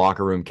think their true.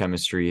 locker room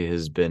chemistry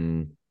has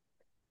been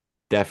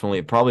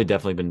definitely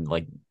been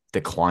like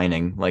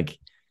declining. Like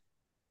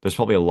there's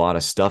probably a lot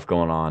of stuff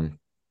going on.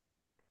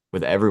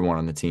 with everyone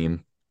on the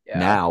team Yeah.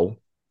 now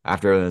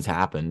after everything that's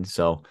happened.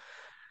 So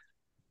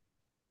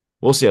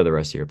we'll see how the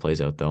rest of the year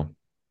plays out, though.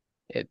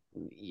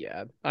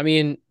 Yeah. I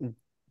mean,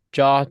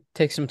 Jaw,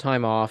 take some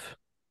time off.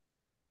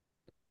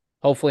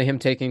 Hopefully, him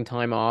taking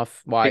time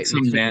off. Why Take they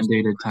some should just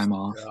mandated time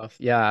off. off.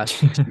 Yeah,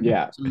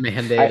 Yeah. some I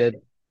mandated.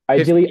 50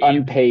 ideally games.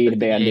 unpaid 50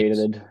 games.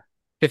 mandated.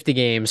 50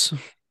 games.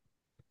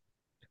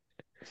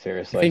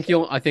 Seriously.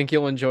 I think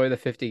you'll enjoy the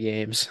 50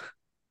 games.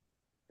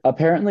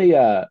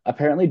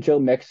 Apparently Joe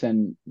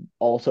Mixon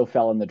also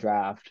fell in the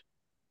draft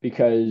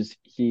because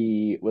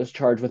he was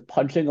charged with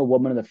punching a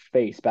woman in the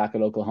face back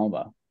in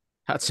Oklahoma.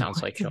 That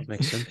sounds like Joe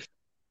Mixon.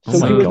 Oh So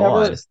my he was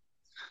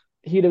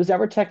God.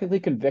 never technically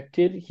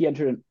convicted. He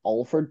entered an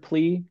Alford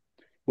plea,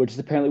 which is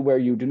apparently where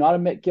you do not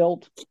admit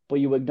guilt, but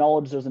you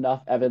acknowledge there's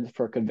enough evidence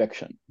for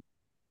conviction.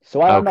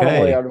 So I'm not a lawyer,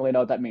 I Okay. don't really know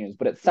what that means,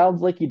 but it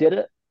sounds like he did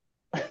it.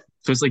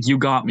 So it's like you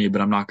got me, but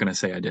I'm not gonna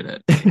say I did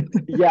it.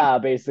 Yeah,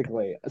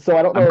 basically. So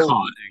I don't I'm know.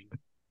 caught.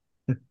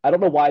 I don't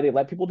know why they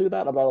let people do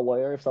that. I'm not a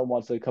lawyer. If someone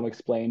wants to come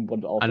explain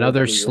what Alford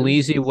Another plea is,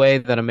 sleazy way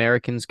that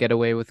Americans get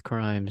away with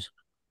crimes.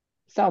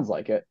 sounds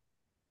like it.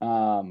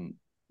 Um,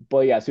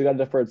 but yeah, so he got a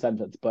deferred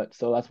sentence. But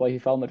so that's why he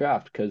fell in the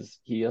draft because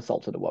he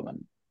assaulted a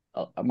woman.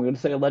 I'm going to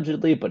say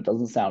allegedly, but it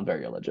doesn't sound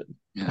very alleged.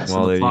 Yeah, so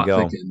Well, the there you plot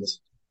go. thickens.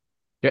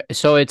 Yeah,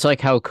 so it's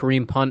like how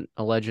Kareem Punt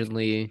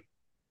allegedly.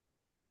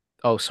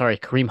 Oh, sorry,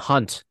 Kareem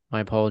Hunt. My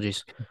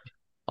apologies.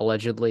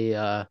 Allegedly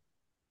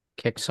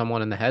kicked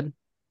someone in the head.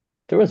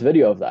 There was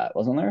video of that,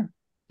 wasn't there?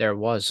 There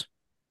was.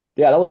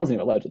 Yeah, that wasn't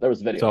even alleged. There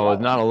was video of So that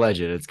it's not one.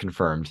 alleged, it's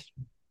confirmed.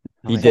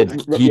 He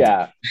Alleged. did he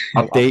Yeah.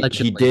 update he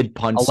Allegedly. did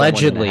punch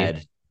someone in the Allegedly.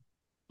 head.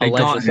 They got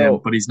Allegedly. him,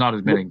 So but he's not re-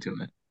 admitting to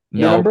it.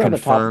 Yeah. No, remember at the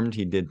top, confirmed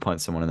he did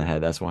punch someone in the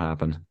head. That's what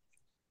happened.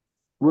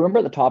 remember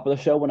at the top of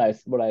the show when I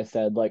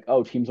said like,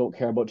 oh, teams won't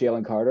care about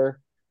Jalen Carter.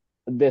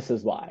 This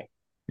is why.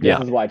 This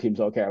Yeah. is why teams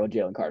don't care about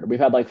Jalen Carter. We've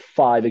had like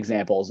 5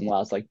 examples in the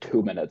last like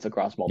 2 minutes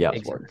across Yeah.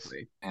 multiple sports.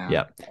 Exactly. Yeah.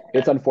 Yeah.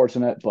 It's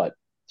unfortunate, but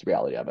it's the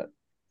reality of it.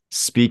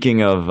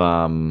 Speaking of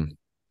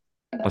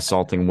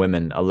assaulting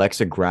women,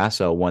 Alexa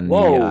Grasso won the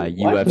Whoa,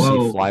 what? UFC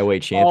Whoa. flyweight Oh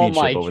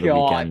championship my over the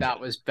God, weekend. that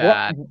was What?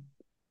 bad.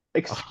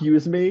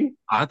 Excuse me?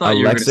 I thought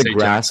you were gonna Alexa say Jackson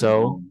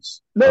Grasso,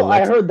 Holmes. No, I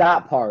Alexa heard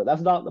that part.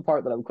 That's not the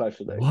part that I'm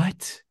questioning.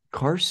 What?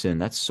 Carson,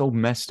 that's so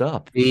messed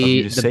up of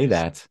you The to the say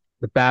that.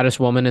 the baddest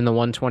woman in the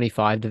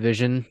 125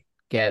 division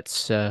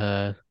gets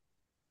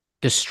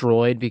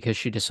destroyed because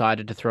she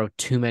decided to throw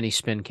too many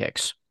spin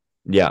kicks.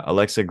 Yeah,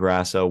 Alexa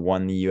Grasso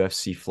won the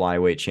UFC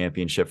flyweight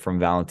championship from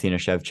Valentina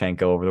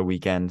Shevchenko over the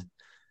weekend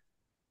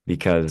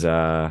because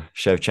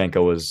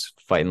Shevchenko was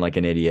fighting like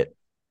an idiot.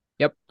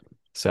 Yep.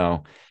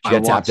 So she I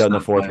got tapped watched out in the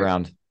that fourth fight.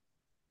 round.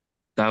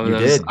 That You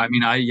was, did. I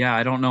mean,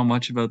 I don't know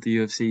much about the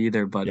UFC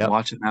either, but Yep.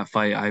 watching that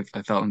fight, I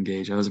felt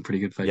engaged. That was a pretty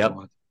good fight to Yep.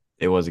 watch.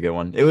 It was a good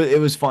one. It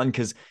was fun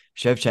because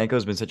Shevchenko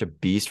has been such a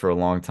beast for a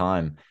long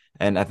time.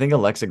 And I think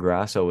Alexa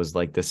Grasso was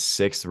like the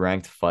sixth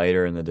ranked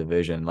fighter in the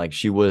division. Like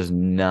she was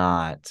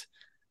not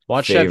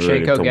Watch favored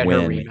Shevchenko to get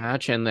her win.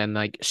 rematch and then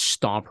like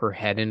stomp her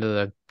head into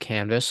the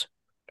canvas.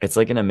 It's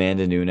like an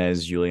Amanda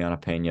Nunes, Juliana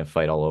Pena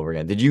fight all over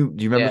again. Do you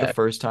remember the Yeah.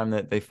 first time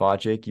that they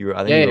fought, Jake? I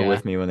think Yeah, you were yeah.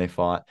 with me when they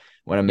fought,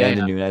 when Yeah, Amanda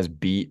yeah. Nunes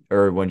beat,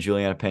 or when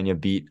Juliana Pena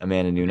beat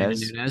Amanda Amanda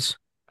Nunes. Nunes.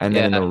 And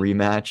then in the Yeah.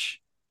 rematch,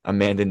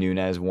 Amanda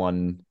Nunes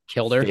won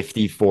Killed her.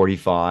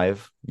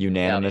 50-45, Yeah.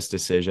 unanimous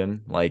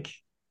decision. Like,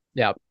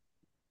 Yeah.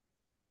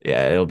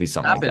 yeah, it'll be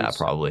something like that Happens.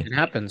 probably. It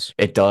happens.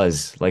 It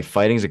does. Like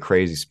fighting's a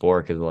crazy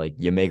sport because like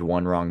you make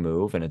one wrong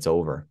move and it's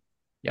over.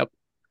 Yep.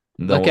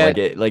 No, Look at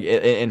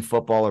in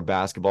football or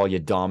basketball, you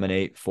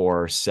dominate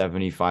for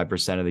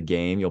 75% of the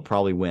game, you'll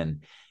probably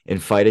win. In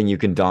fighting, you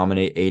can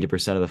dominate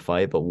 80% of the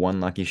fight, but one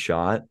lucky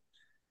shot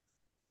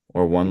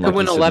or you one could lucky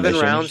win 11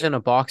 submission. rounds in a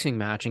boxing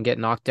match and get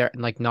knocked out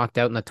in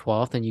the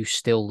 12th and you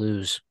still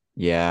lose.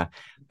 Yeah.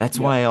 That's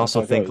Yep, why I that's how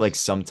also it think like goes.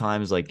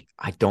 sometimes like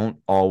I don't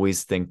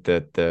always think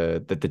that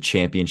the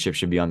championship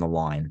should be on the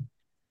line.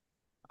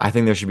 I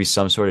think there should be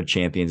some sort of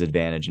champion's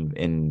advantage in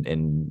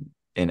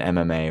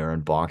MMA or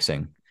in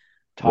boxing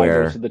Tie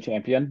goes to where the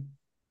champion.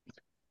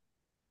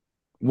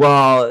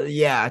 well,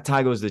 yeah,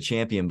 Ty goes the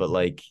champion, but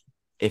like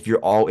if you're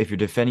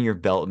defending your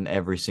belt in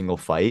every single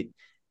fight,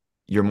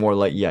 you're more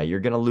like yeah, you're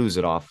gonna lose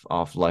it off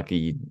Yeah.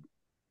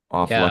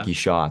 lucky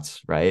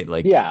shots, right?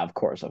 Like Yeah, of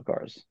course, of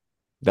course.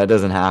 that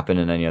doesn't happen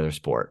in any other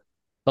sport.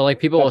 But like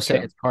people will That's say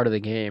true. it's part of the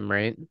game,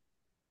 right?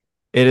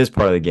 It is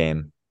part of the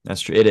game.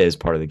 That's true. It is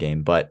part of the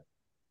game, but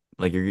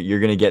like you're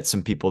gonna get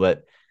some people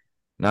that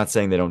not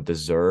saying they don't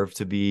deserve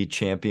to be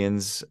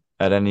champions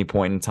at any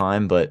point in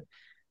time, but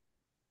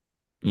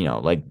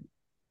like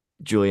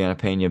Juliana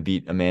Pena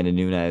beat Amanda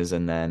Nunes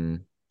and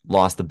then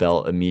lost the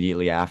belt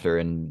immediately after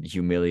in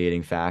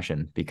humiliating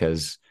fashion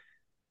because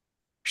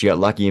she got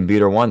lucky and beat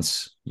her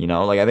once.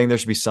 Like I think there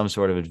should be some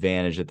sort of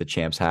advantage that the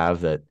champs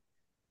have that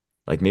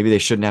like maybe they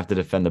shouldn't have to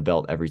defend the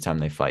belt every time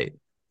they fight.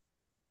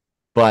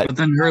 But But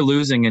then her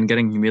losing and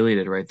getting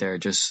humiliated right there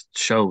just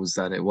shows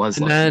that it was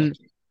And lucky.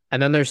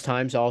 then there's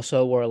times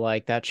also where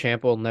like that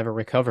champ will never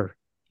recover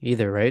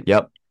either, right?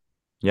 yep,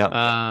 Yep.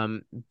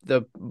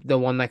 The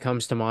one that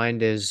comes to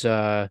mind is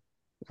Ronda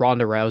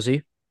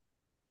Rousey.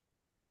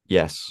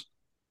 Yes.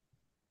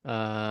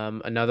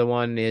 Another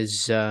one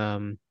is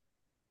But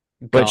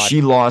God.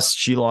 she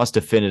lost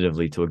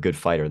definitively to a good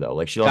fighter though.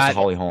 Like she lost to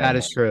Holly That Holm.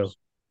 is true.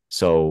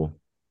 So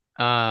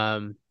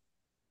Um,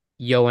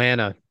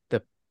 Joanna,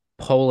 the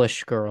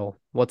Polish girl.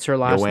 What's her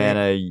last name?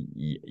 Joanna,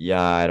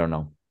 yeah, I don't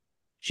know.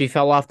 She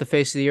fell off the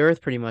face of the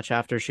earth pretty much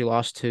after she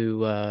lost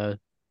to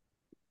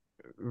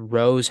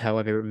Rose,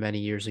 however many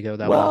years ago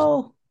that was.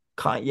 Well,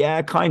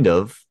 yeah, kind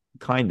of.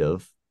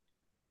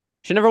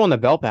 She never won the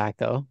belt back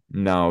though.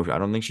 No, I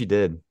don't think she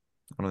did.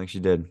 I don't think she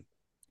did.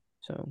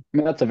 So I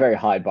mean, that's a very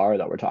high bar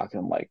that we're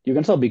talking. Like, you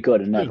can still be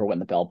good and never win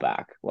the belt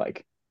back.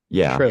 Like,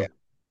 Yeah. true.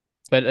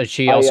 But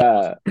she I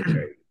also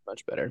very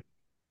much better.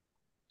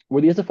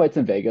 were these the fights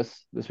in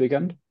Vegas this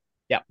weekend?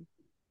 Yeah.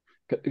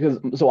 Because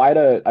so I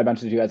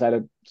mentioned to you guys I had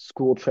a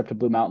school trip to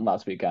Blue Mountain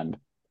last weekend,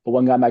 but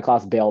one guy in my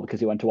class bailed because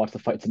he went to watch the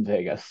fights in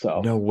Vegas.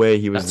 So No way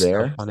he was That's so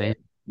there. funny.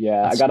 yeah,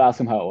 I That's gotta ask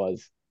him how it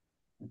was.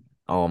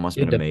 Oh, it must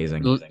have Dude, been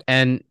amazing.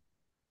 and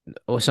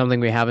something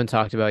we haven't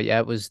talked about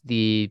yet was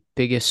the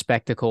biggest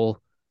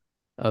spectacle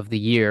of the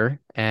year,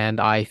 and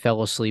I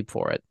fell asleep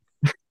for it.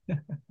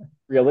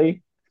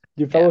 Really?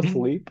 You fell Yeah,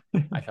 asleep?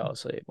 I fell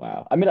asleep.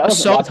 Wow. I mean, I I was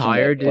wasn't so watching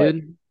tired, it, but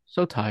dude.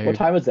 So what tired.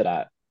 time was it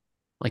at?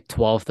 Like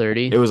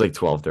 12:30. It was like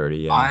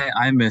 12:30, yeah.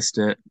 I missed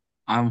it.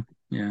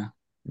 Yeah.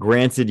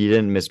 Granted, you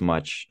didn't miss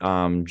much.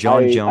 John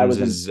I Jones was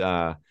in. is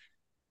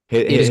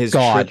It is his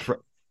trip God.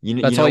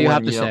 you That's know all you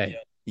have when to say.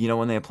 you know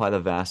when they apply the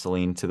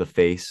Vaseline to the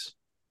face.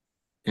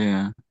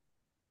 Yeah.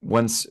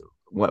 Once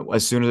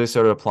as soon as they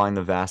started applying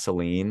the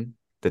Vaseline,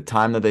 the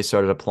time that they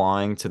started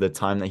applying to the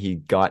time that he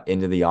got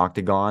into the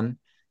octagon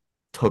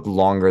took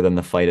longer than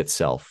the fight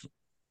itself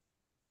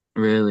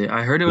Really.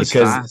 I heard it was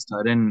because fast.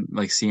 I didn't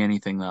like see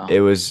anything though.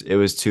 it was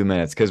 2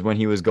 minutes because when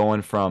he was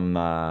going from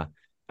outside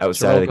of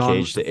Ciryl the Gane cage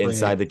was to afraid.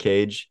 inside the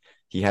cage,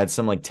 he had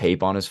some like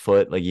tape on his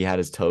foot, like he had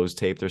his toes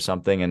taped or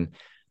something, and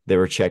they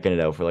were checking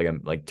it out for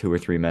like 2 or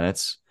 3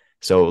 minutes.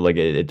 So like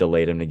it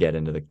delayed him to get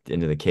into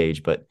the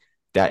cage, but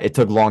that it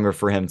took longer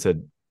for him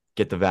to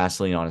get the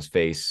Vaseline on his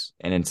face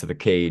and into the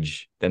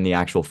cage than the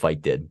actual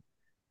fight did. It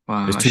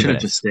Wow. was I two should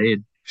have just minutes.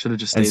 stayed. Should have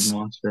just And stayed and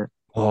watched it.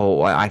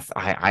 oh,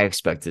 I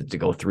expected to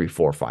go 3,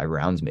 4, 5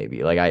 rounds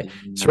maybe. Like Yeah.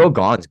 Ciryl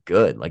Gane's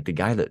good. Like the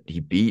guy that he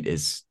beat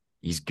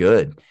he's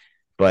good,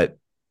 but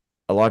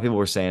a lot of people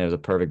were saying it was a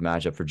perfect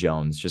matchup for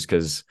Jones just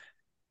because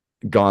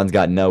Gane's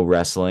got no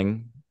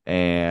wrestling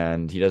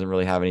and he doesn't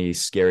really have any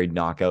scary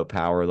knockout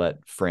power that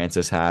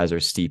Francis has or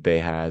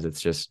Stipe has.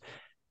 It's just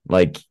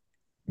like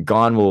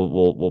Gane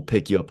will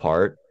pick you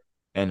apart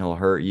and he'll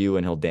hurt you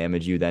and he'll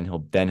damage you. Then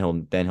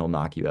he'll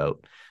knock you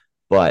out.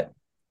 But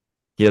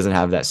he doesn't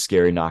have that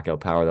scary knockout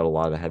power that a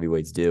lot of the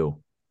heavyweights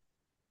do.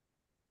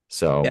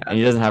 So, Yeah. and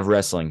he doesn't have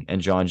wrestling.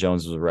 And John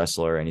Jones was a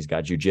wrestler and he's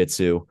got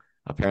jujitsu.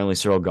 Apparently,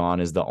 Ciryl Gane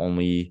is the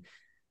only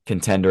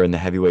contender in the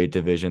heavyweight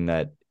division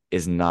that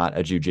is not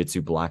a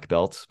jujitsu black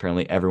belt.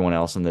 Apparently, everyone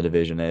else in the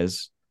division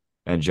is.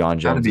 And John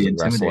Gotta Jones is be a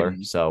wrestler.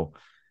 intimidating. So,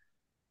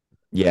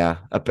 yeah,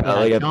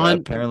 Yeah,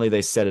 apparently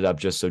they set it up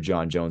just so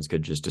John Jones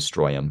could just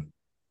destroy him.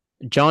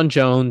 John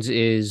Jones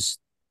is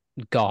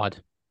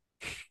God.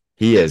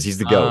 He is. He's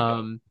the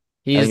GOAT.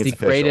 He I is think it's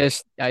the official.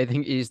 greatest. I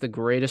think he's the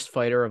greatest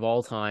fighter of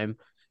all time.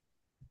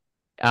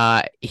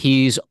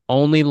 He's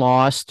only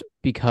lost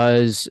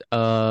because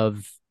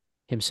of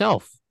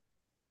himself.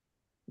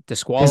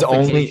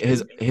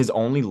 Disqualification. His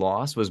only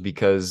loss was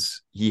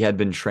because he had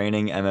been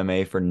training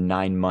MMA for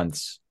 9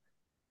 months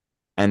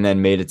and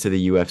then made it to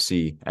the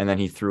UFC. And then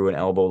he threw an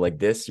elbow like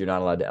this. You're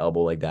not allowed to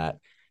elbow like that.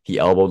 He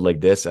elbowed like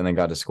this and then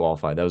got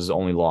disqualified. That was his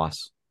only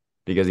loss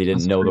because he didn't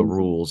That's know the crazy.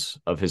 rules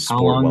of his How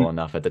sport well long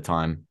enough at the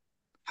time.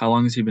 how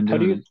long has he been How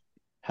do doing you it?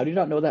 how do you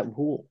not know that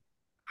rule?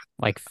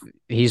 Like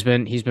he's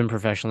been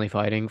professionally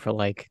fighting for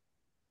like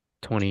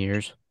 20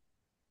 years.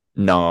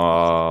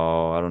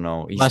 No, I don't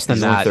know. Less than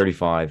He's only that.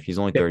 35. He's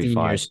only 15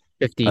 35. years.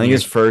 I 15 think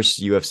his years.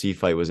 first UFC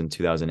fight was in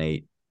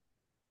 2008.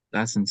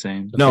 That's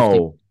insane. 15,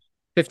 No,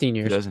 15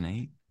 years.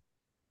 2008,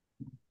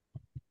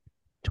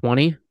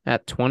 20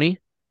 at 20?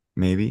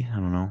 maybe. I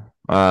don't know.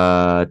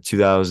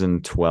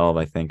 2012,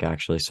 I think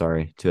actually.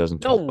 Sorry, No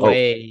 2012. Oh,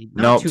 way.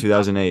 no, Not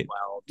 2008.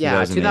 2012.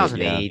 Yeah, 2008.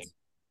 Yeah, 2008.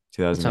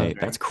 That sounds 2008.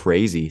 right. That's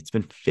crazy. It's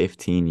been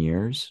 15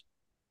 years.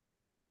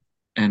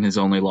 And his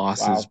only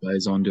loss is Wow. by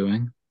his own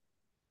doing.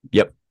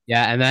 Yep.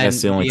 Yeah, and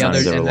That's then the only time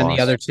he's ever the lost.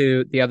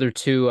 other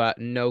two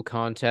no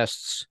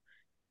contests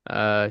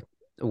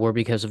were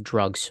because of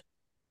drugs.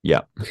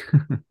 Yeah.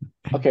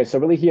 Okay, so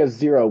really he has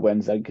zero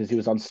wins then because he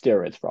was on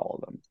steroids for all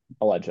of them,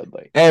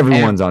 allegedly.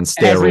 Everyone's on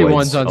steroids.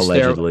 Everyone's on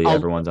Allegedly, steroids.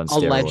 everyone's on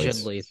steroids.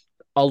 Allegedly.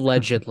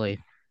 Allegedly.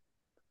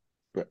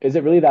 Is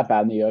it really that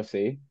bad in the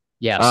UFC?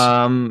 Yes.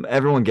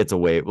 Everyone gets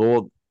away.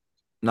 Well,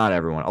 not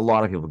everyone. A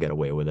lot of people get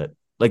away with it.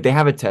 Like they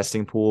have a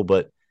testing pool,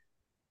 but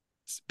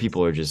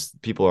people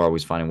are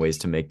always finding ways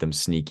to make them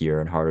sneakier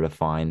and harder to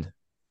find.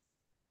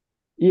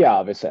 Yeah,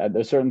 obviously.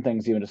 There's certain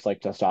things, even just like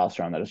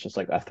testosterone, that is just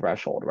like a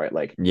threshold, right?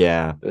 Like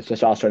Yeah, there's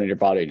testosterone in your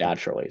body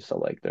naturally, so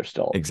like there's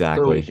still ways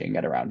exactly. you can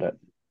get around it.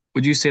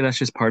 would you say that's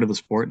just part of the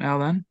sport now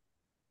then? If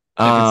it's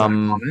that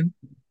Um, common?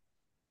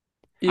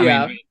 I mean,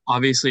 Yeah.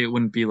 obviously it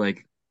wouldn't be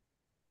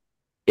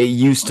it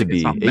used to like it's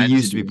be. not It meant to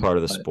used to be be, part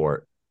of the but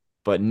sport.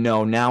 But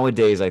no,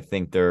 nowadays I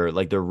think they're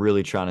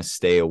really trying to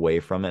stay away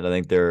from it. I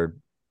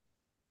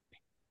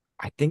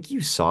think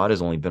USADA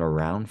has only been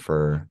around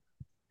for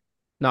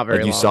Not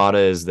like very long.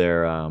 USADA is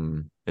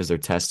their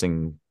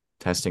testing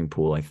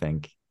pool, I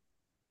think.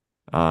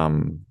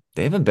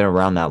 They haven't been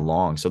around that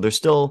long, so they're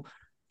still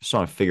just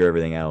trying to figure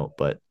everything out,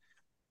 but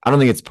I don't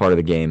think it's part of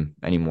the game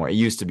anymore. It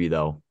used to be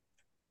though.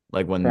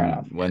 Like Fair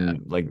enough.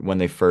 when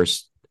they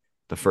first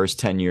the first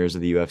 10 years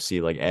of the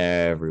UFC, like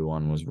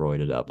everyone was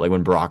roided up. Like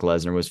when Brock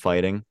Lesnar was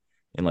fighting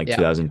in like Yeah.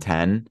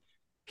 2010,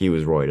 he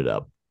was roided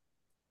up.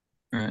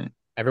 right.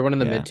 Everyone in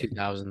the Yeah. mid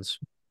 2000s,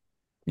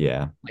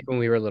 Yeah. like when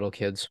we were little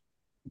kids.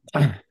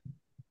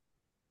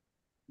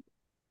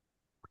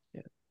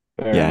 Yeah.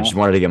 Fair Yeah, I just enough.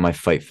 wanted to get my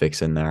fight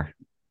fix in there.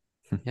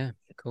 Yeah.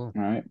 Cool.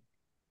 All right.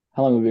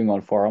 How long have we been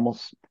going for?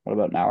 Almost, what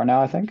about an hour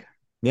now, I think?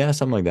 Yeah,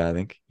 something like that, I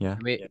think. Yeah.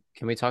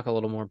 Can we talk a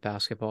little more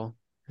basketball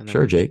and then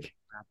Sure, we can Jake.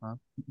 wrap up?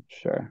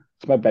 Sure.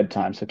 It's my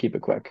bedtime, so keep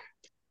it quick.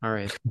 All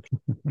right.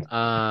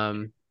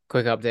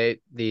 Quick update.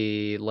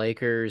 The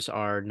Lakers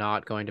are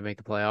not going to make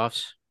the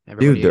playoffs. Dude,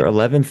 they're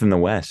Everybody, 11th in the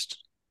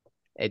West.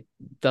 it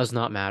does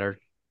not matter.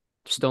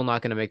 Still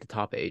not going to make the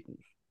top 8.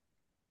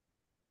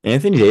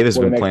 Anthony Davis has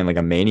Will they been make playing like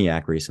a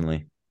maniac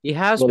recently. He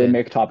has will they been.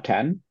 make top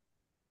 10?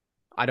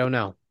 I don't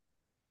know.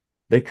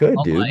 They could,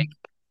 But like,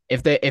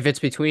 dude. if it's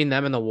between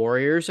them and the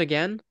Warriors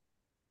again,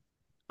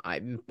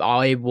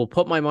 I will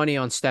put my money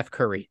on Steph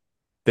Curry,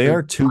 They who,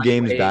 are two by the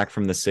games way, back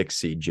from the 6th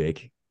seed,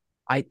 Jake.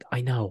 I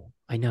know.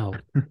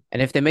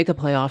 And if they make the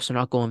playoffs, they're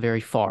not going very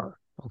far.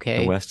 The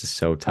Okay. West is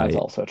so That's tight.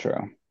 also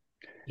true.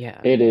 Yeah.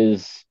 It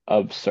is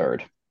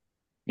absurd.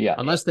 Yeah.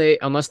 Unless they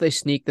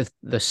sneak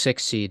the 6th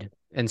seed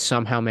and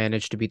somehow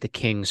manage to beat the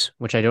Kings,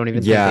 which I don't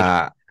even think they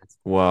Yeah.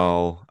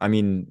 Well, I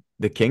mean,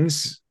 the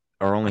Kings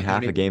are only I don't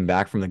half a even game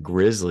back from the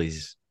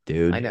Grizzlies, I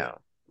dude. know.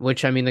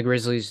 Which I mean the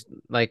Grizzlies,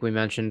 like we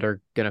mentioned,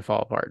 are gonna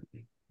fall apart.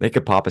 They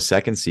could pop a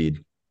 2nd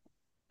seed.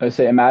 I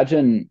say,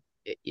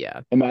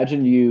 Yeah.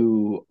 imagine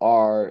you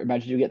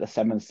get the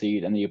 7th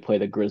seed and then you play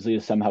the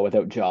Grizzlies somehow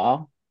without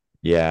Jaw.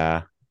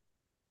 Yeah.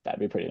 That'd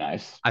be pretty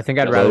nice. I think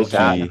I'd Just rather Low like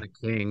that that. than key.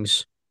 the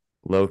Kings.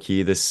 Low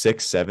key. The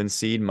 6th, 7th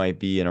seed might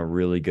be in a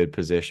really good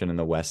position in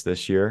the West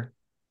this year.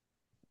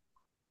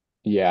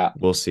 Yeah.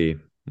 We'll see.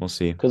 We'll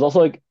see. Because also,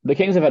 like, the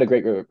Kings have had a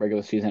great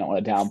regular season. I don't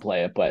want to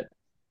downplay it, but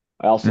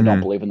I also don't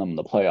Hmm. believe in them in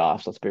the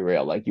playoffs. Let's be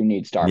real. Like, you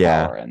need star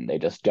Yeah. power, and they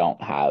just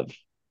don't have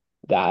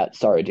that.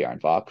 Sorry,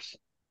 De'Aaron Fox.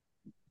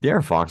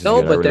 De'Aaron Fox is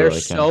No, good. I but really they're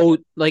like him. so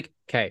like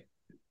okay.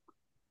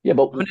 Yeah,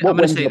 but I'm what gonna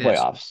wins in say the this.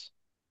 playoffs?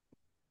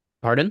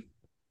 Pardon?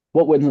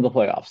 What wins in the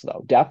playoffs,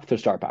 though? Depth or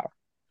star power?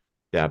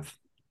 Depth.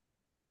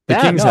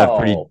 Depth. The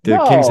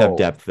Kings have No,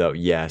 depth though.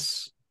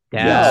 Yes. no.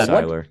 Yes, Depth.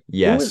 What? Siler. Who is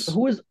Yes.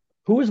 who is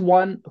who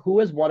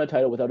has won a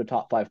title without a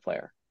top five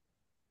player?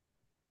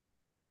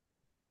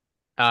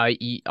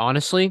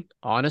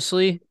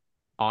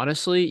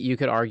 Honestly, you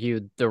could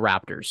argue the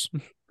Raptors.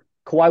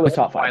 Kawhi was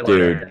top Kawhi five that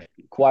year. Dude. Leonard.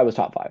 Kawhi was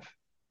top five.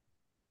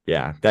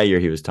 Yeah. That year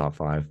he was top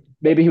 5.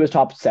 Maybe he was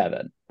top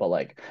seven, but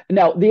like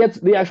now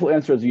the actual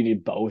answer is you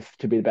need both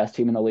to be the best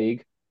team in the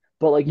league.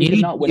 But like you You need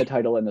cannot win a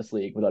title in this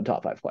league without a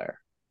top five player.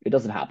 It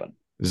doesn't happen.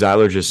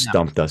 Zyler just no,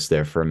 stumped us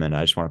there for a minute.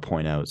 I just want to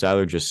point out.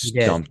 Zyler just he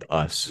did. stumped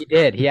us. He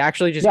did. He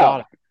actually just got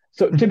No.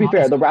 So to it. be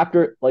fair,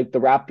 Honestly. the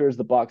Raptors,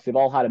 the Bucks, they've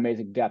all had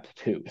amazing depth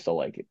too. So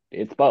like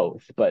it's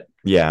both. But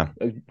Yeah.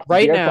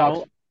 Right De'Aaron Fox,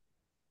 now,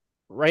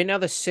 right now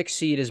the 6th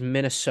seed is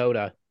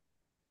Minnesota.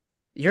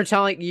 You're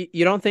telling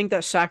you don't think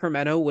that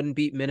Sacramento wouldn't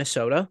beat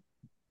Minnesota?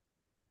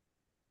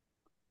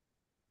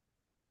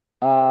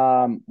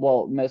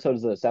 well,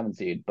 Minnesota's the 7th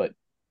seed, but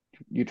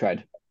you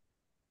tried.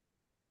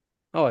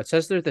 Oh, it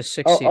says they're the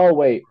 6th Oh, seed. oh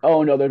wait.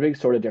 Oh no, they're being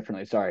sorted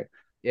differently. Sorry.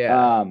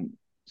 Yeah.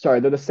 Sorry,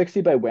 they're the 6th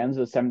seed by wins,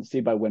 the 7th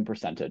seed by win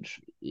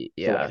percentage. So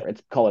Yeah. whatever.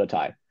 It's call it a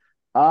tie.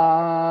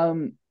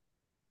 Um,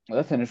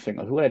 that's interesting.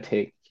 Who would I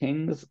take?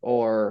 Kings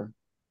or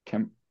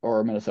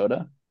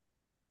Minnesota?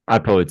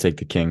 I'd probably take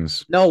the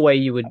Kings. No way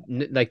you would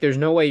like. There's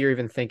no way you're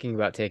even thinking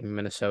about taking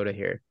Minnesota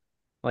here.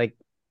 Like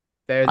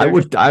they're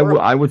just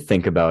I would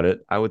think about it.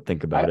 I would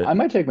think about I it.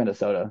 might take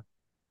Minnesota.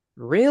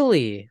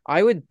 really.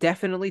 I would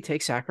definitely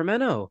take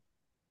Sacramento.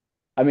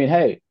 I mean,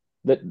 hey,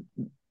 the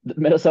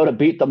Minnesota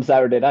beat them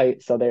Saturday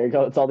night, so there you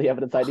go. It's all the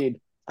evidence I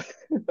need.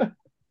 Good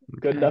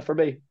Okay. enough for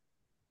me.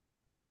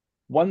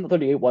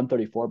 138,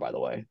 134, by the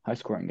way. High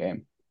scoring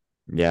game.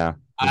 Yeah.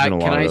 There's been a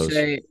lot of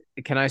those.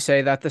 Can I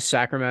say that the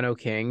Sacramento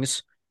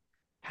Kings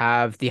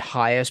have the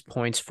highest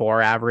points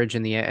for average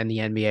in the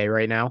NBA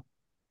right now?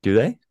 Do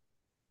they?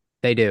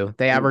 They do.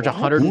 They average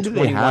What? Who do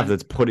they have 121.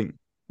 that's putting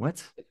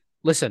what?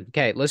 Listen,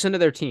 okay, listen to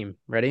their team.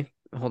 Ready?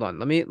 Hold on.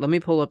 Let me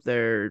pull up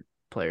their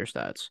player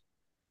stats.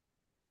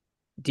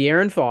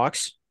 De'Aaron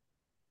Fox,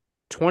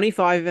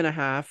 25 and a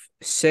half,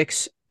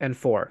 6 and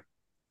 4.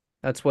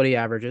 That's what he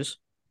averages.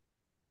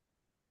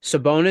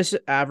 Sabonis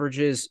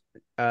averages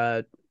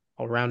I'll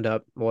round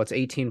up. Well, it's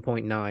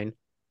 18.9,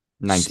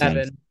 19.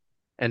 7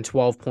 and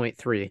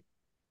 12.3.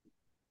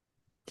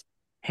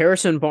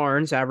 Harrison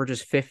Barnes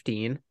averages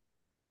 15.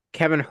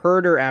 Kevin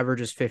Herter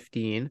averages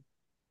 15.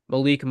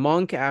 Malik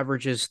Monk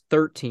averages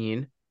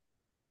 13.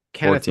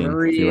 Kenneth 14 if you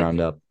Murray, round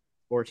up.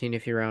 14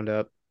 if you round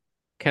up.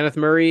 Kenneth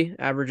Murray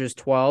averages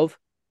 12.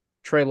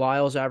 Trey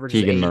Lyles averages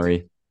Keegan 8.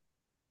 Murray.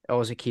 Oh,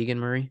 is it Keegan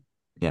Murray?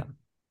 Yeah.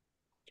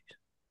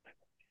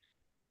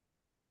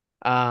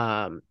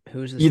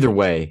 Who's this? Either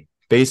way,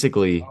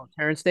 basically, Oh,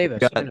 Terrence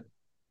Davis.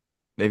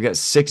 they've got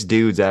 6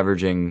 dudes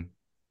averaging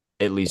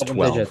at least Double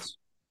 12. digits.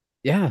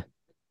 Yeah.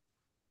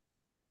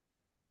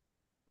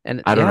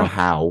 And I don't know yeah,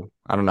 how.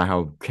 I don't know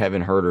how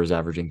Kevin Herter is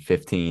averaging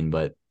 15,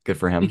 but good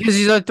for him. because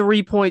he's a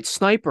 3-point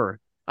sniper.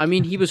 I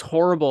mean, he was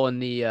horrible in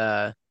the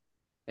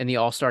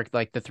All-Star,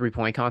 like the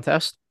 3-point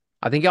contest.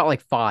 I think he got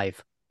like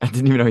 5. I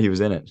didn't even know he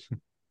was in it.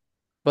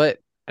 But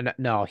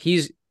no,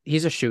 he's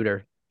a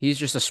shooter. He's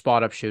just a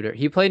spot up shooter.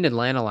 He played in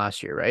Atlanta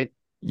last year, right?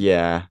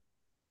 Yeah,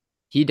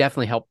 He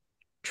definitely helped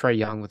Trae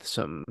Young with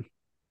some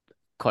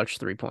clutch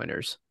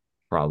 3-pointers.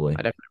 probably. I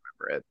definitely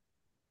remember it.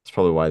 That's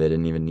probably why they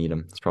didn't even need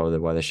him. That's probably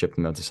why they shipped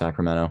him out to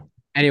Sacramento.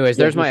 Anyways,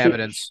 Yeah, there's my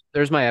evidence.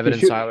 There's my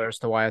evidence, shoot- Tyler, as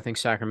to why I think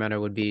Sacramento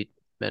would beat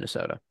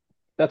Minnesota.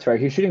 That's right.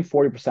 He's shooting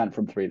 40%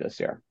 from 3 this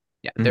year.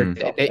 Yeah, Mhm.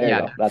 So there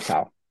you go. That's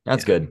how.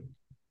 That's good.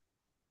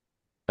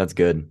 That's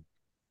good.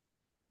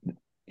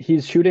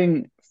 He's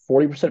shooting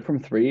 40% from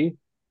 3,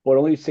 but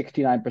only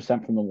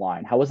 69% from the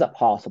line. How is that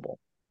possible?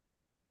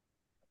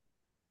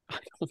 I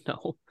don't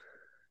know.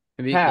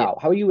 I mean, How?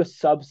 How are you a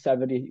sub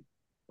 70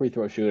 free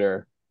throw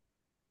shooter,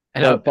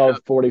 and but above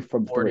 40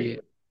 from 40. 3?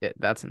 Yeah,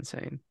 that's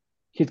insane.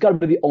 He's got to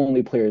be the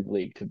only player in the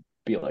league to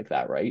be like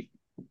that, right?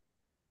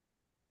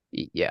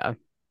 Yeah.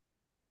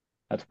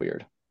 That's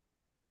weird.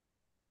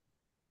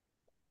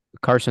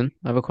 Carson,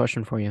 I have a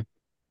question for you.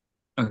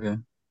 Okay.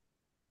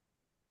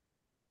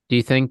 Do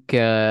you think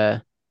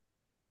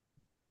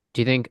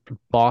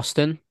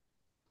Boston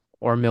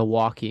or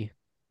Milwaukee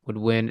would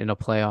win in a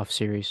playoff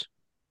series?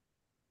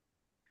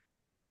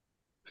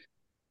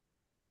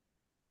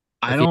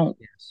 I If you- don't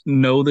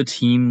know the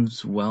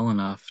teams well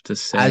enough to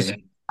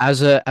say.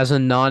 as a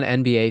non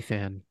NBA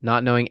fan,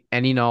 not knowing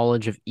any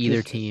knowledge of either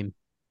Just team.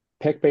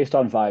 Pick based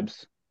on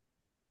vibes.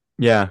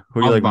 Yeah.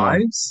 Who do you On like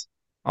more? vibes?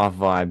 Off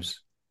vibes.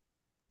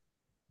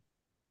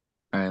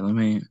 All right, let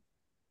me.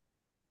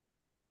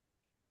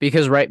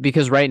 Because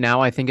right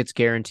now I think it's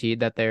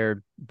guaranteed that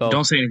they're both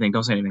Don't say anything.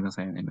 Don't say anything. Don't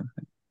say anything.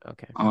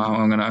 okay.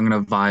 I'm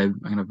gonna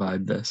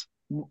vibe this.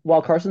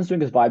 While Carson's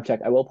doing his vibe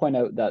check, I will point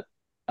out that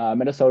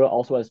Minnesota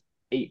also has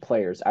 8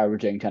 players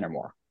averaging 10 or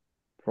more,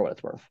 for what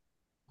it's worth.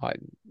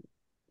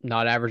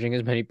 Not averaging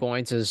as many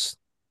points as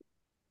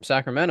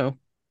Sacramento.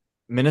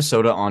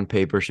 Minnesota on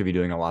paper should be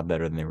doing a lot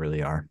better than they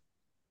really are.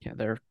 Yeah,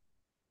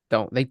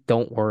 they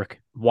don't work.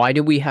 Why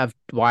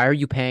are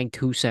you paying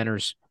 2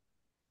 centers?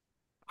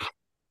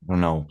 I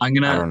don't know. I'm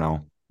don't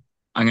know.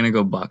 gonna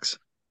go Bucks.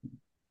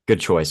 Good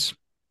choice.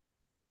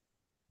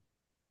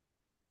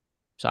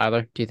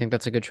 Tyler, do you think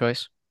that's a good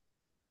choice?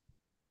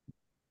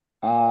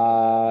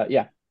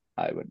 Yeah,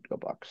 I would go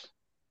Bucks.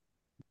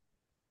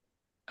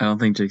 I don't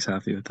think Jake's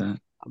happy with that.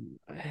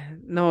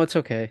 No, it's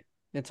okay.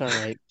 It's all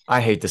right.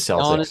 I hate the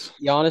Celtics.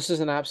 Giannis is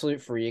an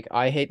absolute freak.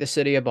 I hate the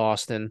city of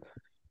Boston,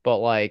 but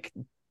like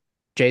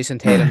Jason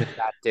Tatum is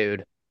that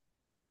dude.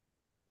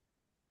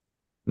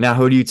 Now,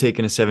 who do you take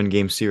in a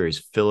 7-game series?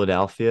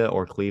 Philadelphia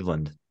or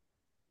Cleveland?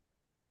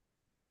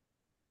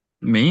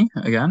 Me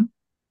again?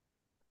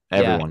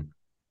 Everyone.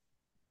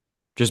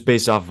 Just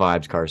based off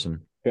vibes,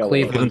 Carson.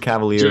 Philly. Cleveland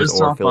Cavaliers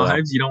Just or off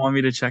Philadelphia. vibes. You don't want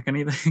me to check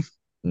anything?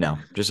 No,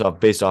 just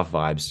based off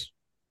vibes.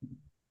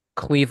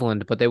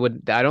 Cleveland, but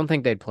I don't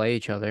think they'd play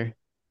each other.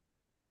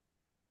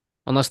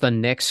 Unless the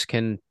Knicks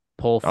can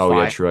pull Oh,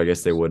 yeah, 5. true. I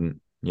guess they wouldn't.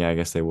 Yeah, I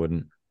guess they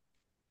wouldn't.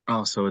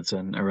 Oh, so it's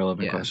an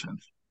irrelevant Yeah. question.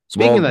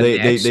 Speaking of the they,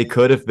 Knicks, they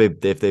could if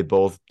they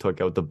both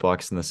took out the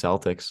Bucks and the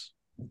Celtics.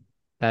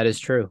 that is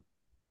true.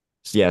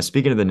 Yeah,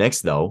 speaking of the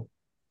Knicks, though,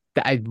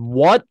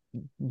 What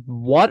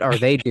are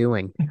they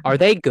doing? Are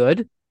they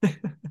good?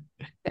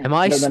 Am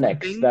I No, the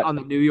Knicks. sleeping on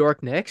the New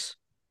York Knicks?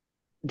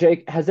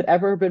 Jake, has it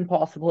ever been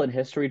possible in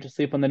history to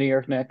sleep on the New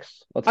York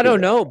Knicks? I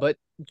don't know, but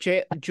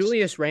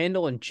Julius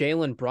Randle and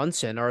Jalen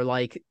Brunson are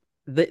like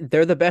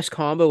they're the best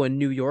combo in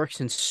New York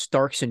since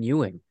Starks and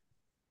Ewing.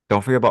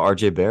 don't forget about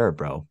RJ Barrett,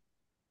 bro.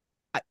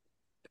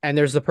 And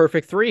there's the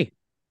perfect 3.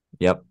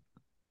 Yep.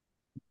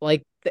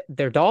 Like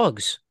they're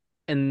dogs.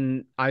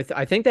 And I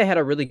think they had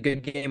a really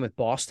good game with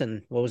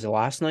Boston. What was it,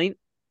 last night?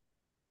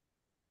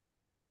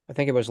 I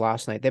think it was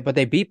last night. But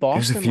they beat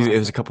Boston. It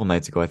was a couple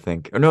nights ago, I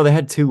think. Or no, they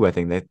had 2. I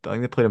think they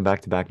played them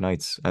back-to-back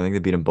nights. I think they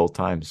beat them both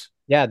times.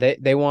 Yeah,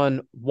 they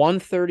won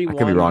 131. I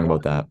could be wrong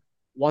about that.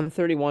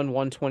 131,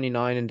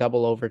 129 in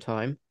double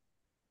overtime.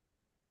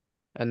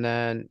 And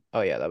then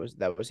that was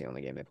the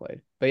only game they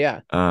played. But yeah.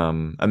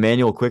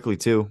 Emmanuel quickly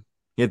too.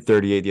 He had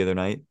 38 the other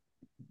night.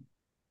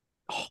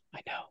 Oh, I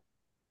know.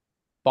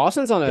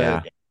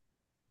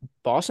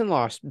 Boston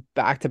lost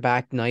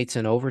back-to-back nights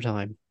in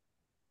overtime.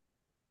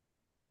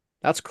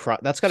 That's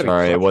gotta be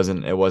Sorry,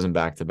 crushing. it wasn't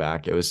back to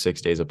back. It was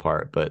 6 days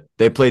apart, but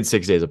they played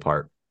 6 days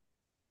apart.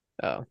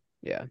 Oh,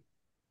 yeah.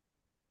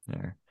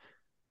 There.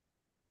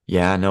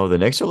 Yeah, no, the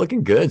Knicks are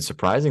looking good,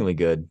 surprisingly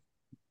good.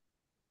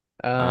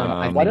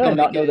 I Why think did I they'll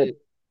not make know that? it.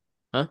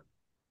 Huh?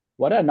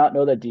 Why did I not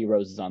know that D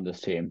Rose is on this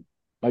team?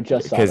 I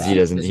just saw Because he that.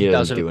 doesn't Because he he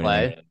doesn't doesn't do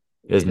anything. play.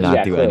 He does He doesn't not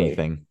Yeah, do play. clearly.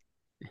 anything.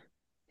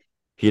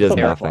 He does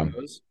Okay, Derrick fine. nothing.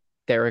 Rose.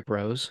 Derrick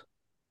Rose.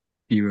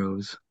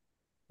 Heroes.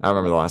 I don't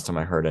remember the last time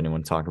I heard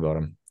anyone talk about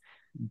him,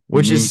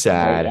 which is Me.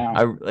 Right sad.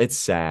 now. It's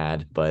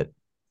sad, but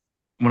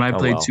When I oh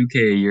played well.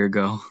 2K a year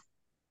ago,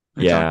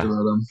 I talked Yeah,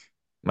 about him.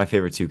 my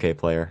favorite 2K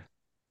player.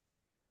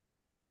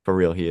 For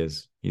real, he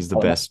is. He's the That's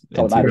best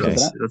all in that matters, 2K.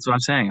 isn't Heroes. it? That's what I'm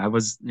saying. I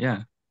was,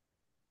 yeah.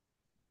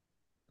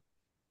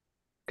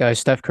 Guys,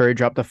 Steph Curry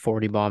dropped a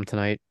 40 bomb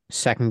tonight.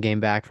 Second game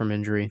back from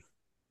injury.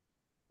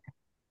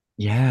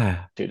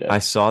 Yeah. Dude, I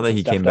saw that's that what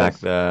he Steph came back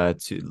does.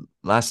 to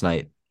last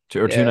night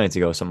or two Yeah. nights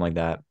ago, something like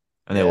that.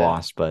 And they Yeah.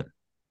 lost, but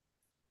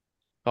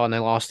Oh, and they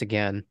lost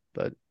again.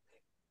 But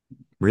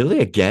really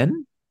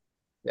again?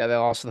 yeah, they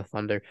lost to the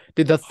Thunder.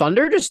 Dude, the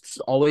Thunder just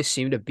always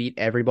seem to beat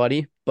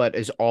everybody, but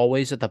is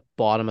always at the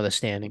bottom of the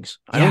standings.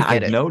 I Yeah, don't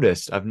get it.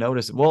 I've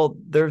noticed. Well,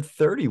 they're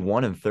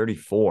 31 and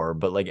 34,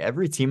 but like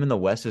every team in the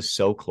West is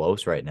so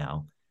close right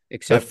now. The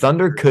Except for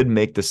Thunder could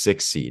make the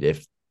 6th seed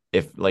if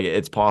like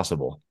it's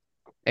possible.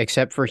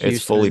 except for It's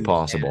Houston fully and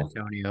San possible.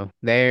 Antonio.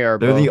 They are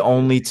They're the both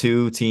only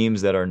two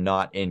teams that are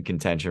not in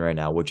contention right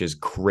now, which is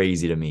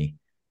crazy to me.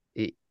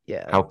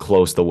 yeah, How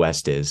close the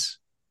West is.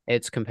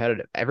 it's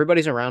competitive.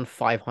 Everybody's around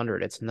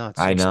 500. It's nuts.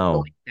 I Except for know.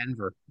 like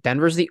Denver.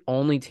 Denver's the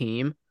only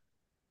team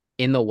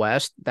in the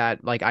West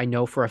that like I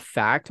know for a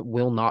fact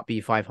will not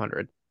be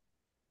 500.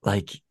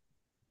 Like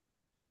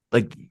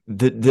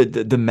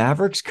the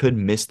Mavericks could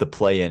miss the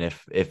play in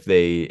if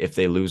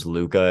they lose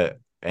Luca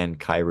and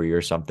Kyrie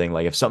or something.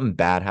 Like if something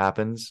bad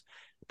happens,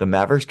 the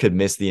Mavericks could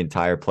miss the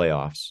entire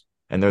playoffs,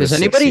 and they're the Does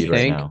 6th anybody seed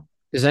right think now.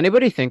 does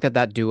anybody think that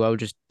that duo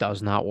just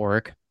does not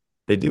work?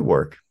 They do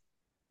work.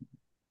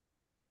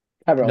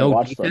 I haven't really No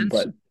watched them, defense?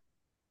 but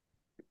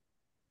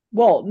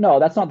well, no,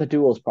 that's not the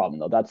duo's problem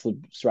though. That's the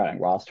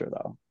surrounding roster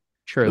though.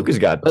 True. Luca's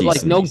got But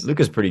like decent. no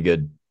Luca's pretty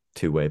good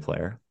two-way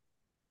player.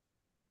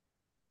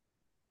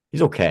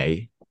 He's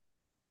okay.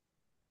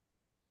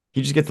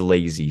 He just gets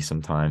lazy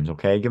sometimes.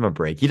 Okay, give him a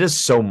break. He does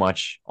so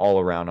much all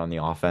around on the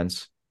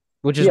offense.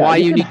 which is Yeah, why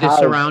you you could need to have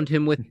surround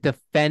him with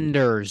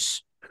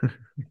defenders,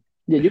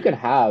 yeah, you could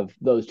have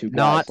those two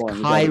guys not so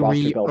long as you have a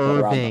roster Kyrie built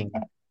around them. Irving.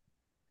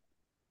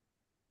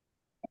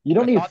 You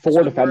don't I need thought this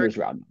four would work. defenders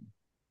around them.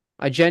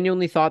 I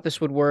genuinely thought this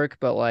would work,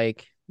 but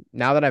like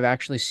now that I've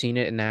actually seen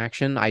it in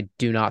action, I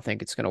do not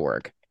think it's going to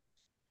work.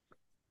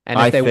 And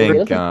I if they were It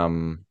think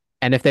doesn't.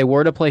 and if they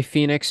were to play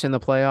Phoenix in the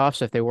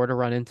playoffs, if they were to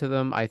run into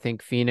them, I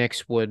think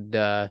Phoenix would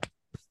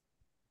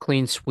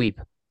clean sweep.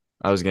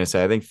 I was gonna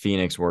say I think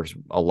Phoenix works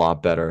a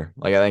lot better.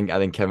 Like I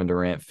think Kevin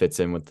Durant fits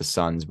in with the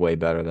Suns way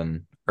better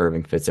than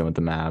Irving fits in with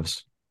the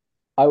Mavs.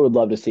 I would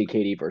love to see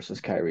KD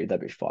versus Kyrie.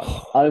 That'd be fun.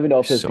 I don't even know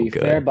if there's So beef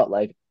there, good. but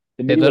like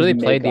the They media would literally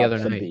played make the up other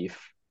some night.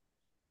 beef.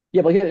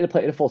 Yeah, but he had to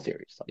play in a full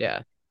series. So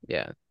Yeah,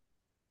 yeah.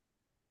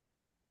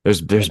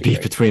 There's that'd be beef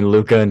great. between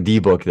Luca and D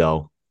Book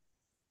though.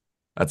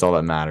 That's all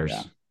that Yeah.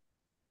 matters.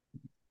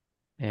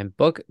 And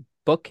Book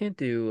can't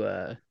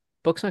do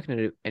Book's not going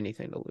to do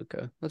anything to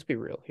Luca. Let's be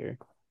real here.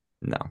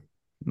 No,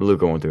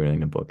 Luca won't do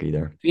anything to Book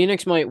either.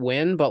 Phoenix might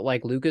win, but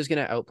like Luca's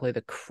going to outplay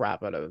the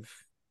crap out of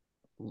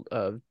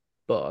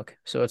Book.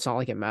 So it's not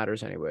like it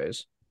matters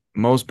anyways.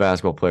 Most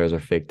basketball players are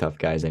fake tough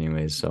guys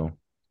anyways. So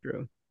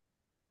True.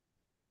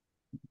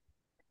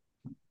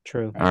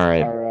 True. All all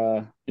right. right,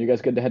 Are you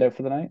guys good to head out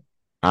for the night?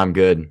 I'm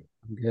good.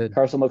 I'm good.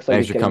 Carson looks like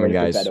Thanks he's for getting coming, ready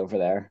for bed guys. over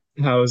there.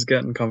 I was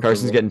getting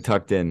Carson's comfortable. getting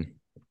tucked in.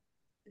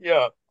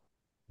 Yeah.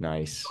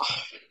 Nice.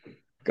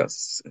 Got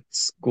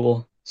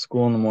school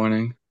in the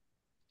morning.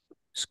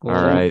 All School.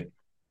 Same. right.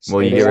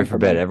 Well, you 8 get a.m. ready for for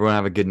bed. me. Everyone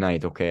have a good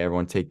night. Okay.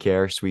 Everyone take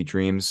care. Sweet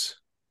dreams.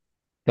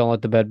 Don't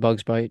let the bed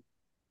bugs bite.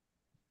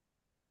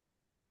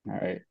 All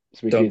right.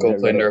 Sweet Don't dreams, go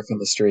play everybody. Nerf in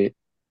the street.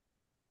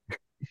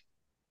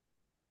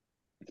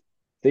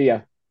 See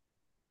ya.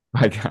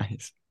 Bye,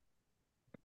 guys.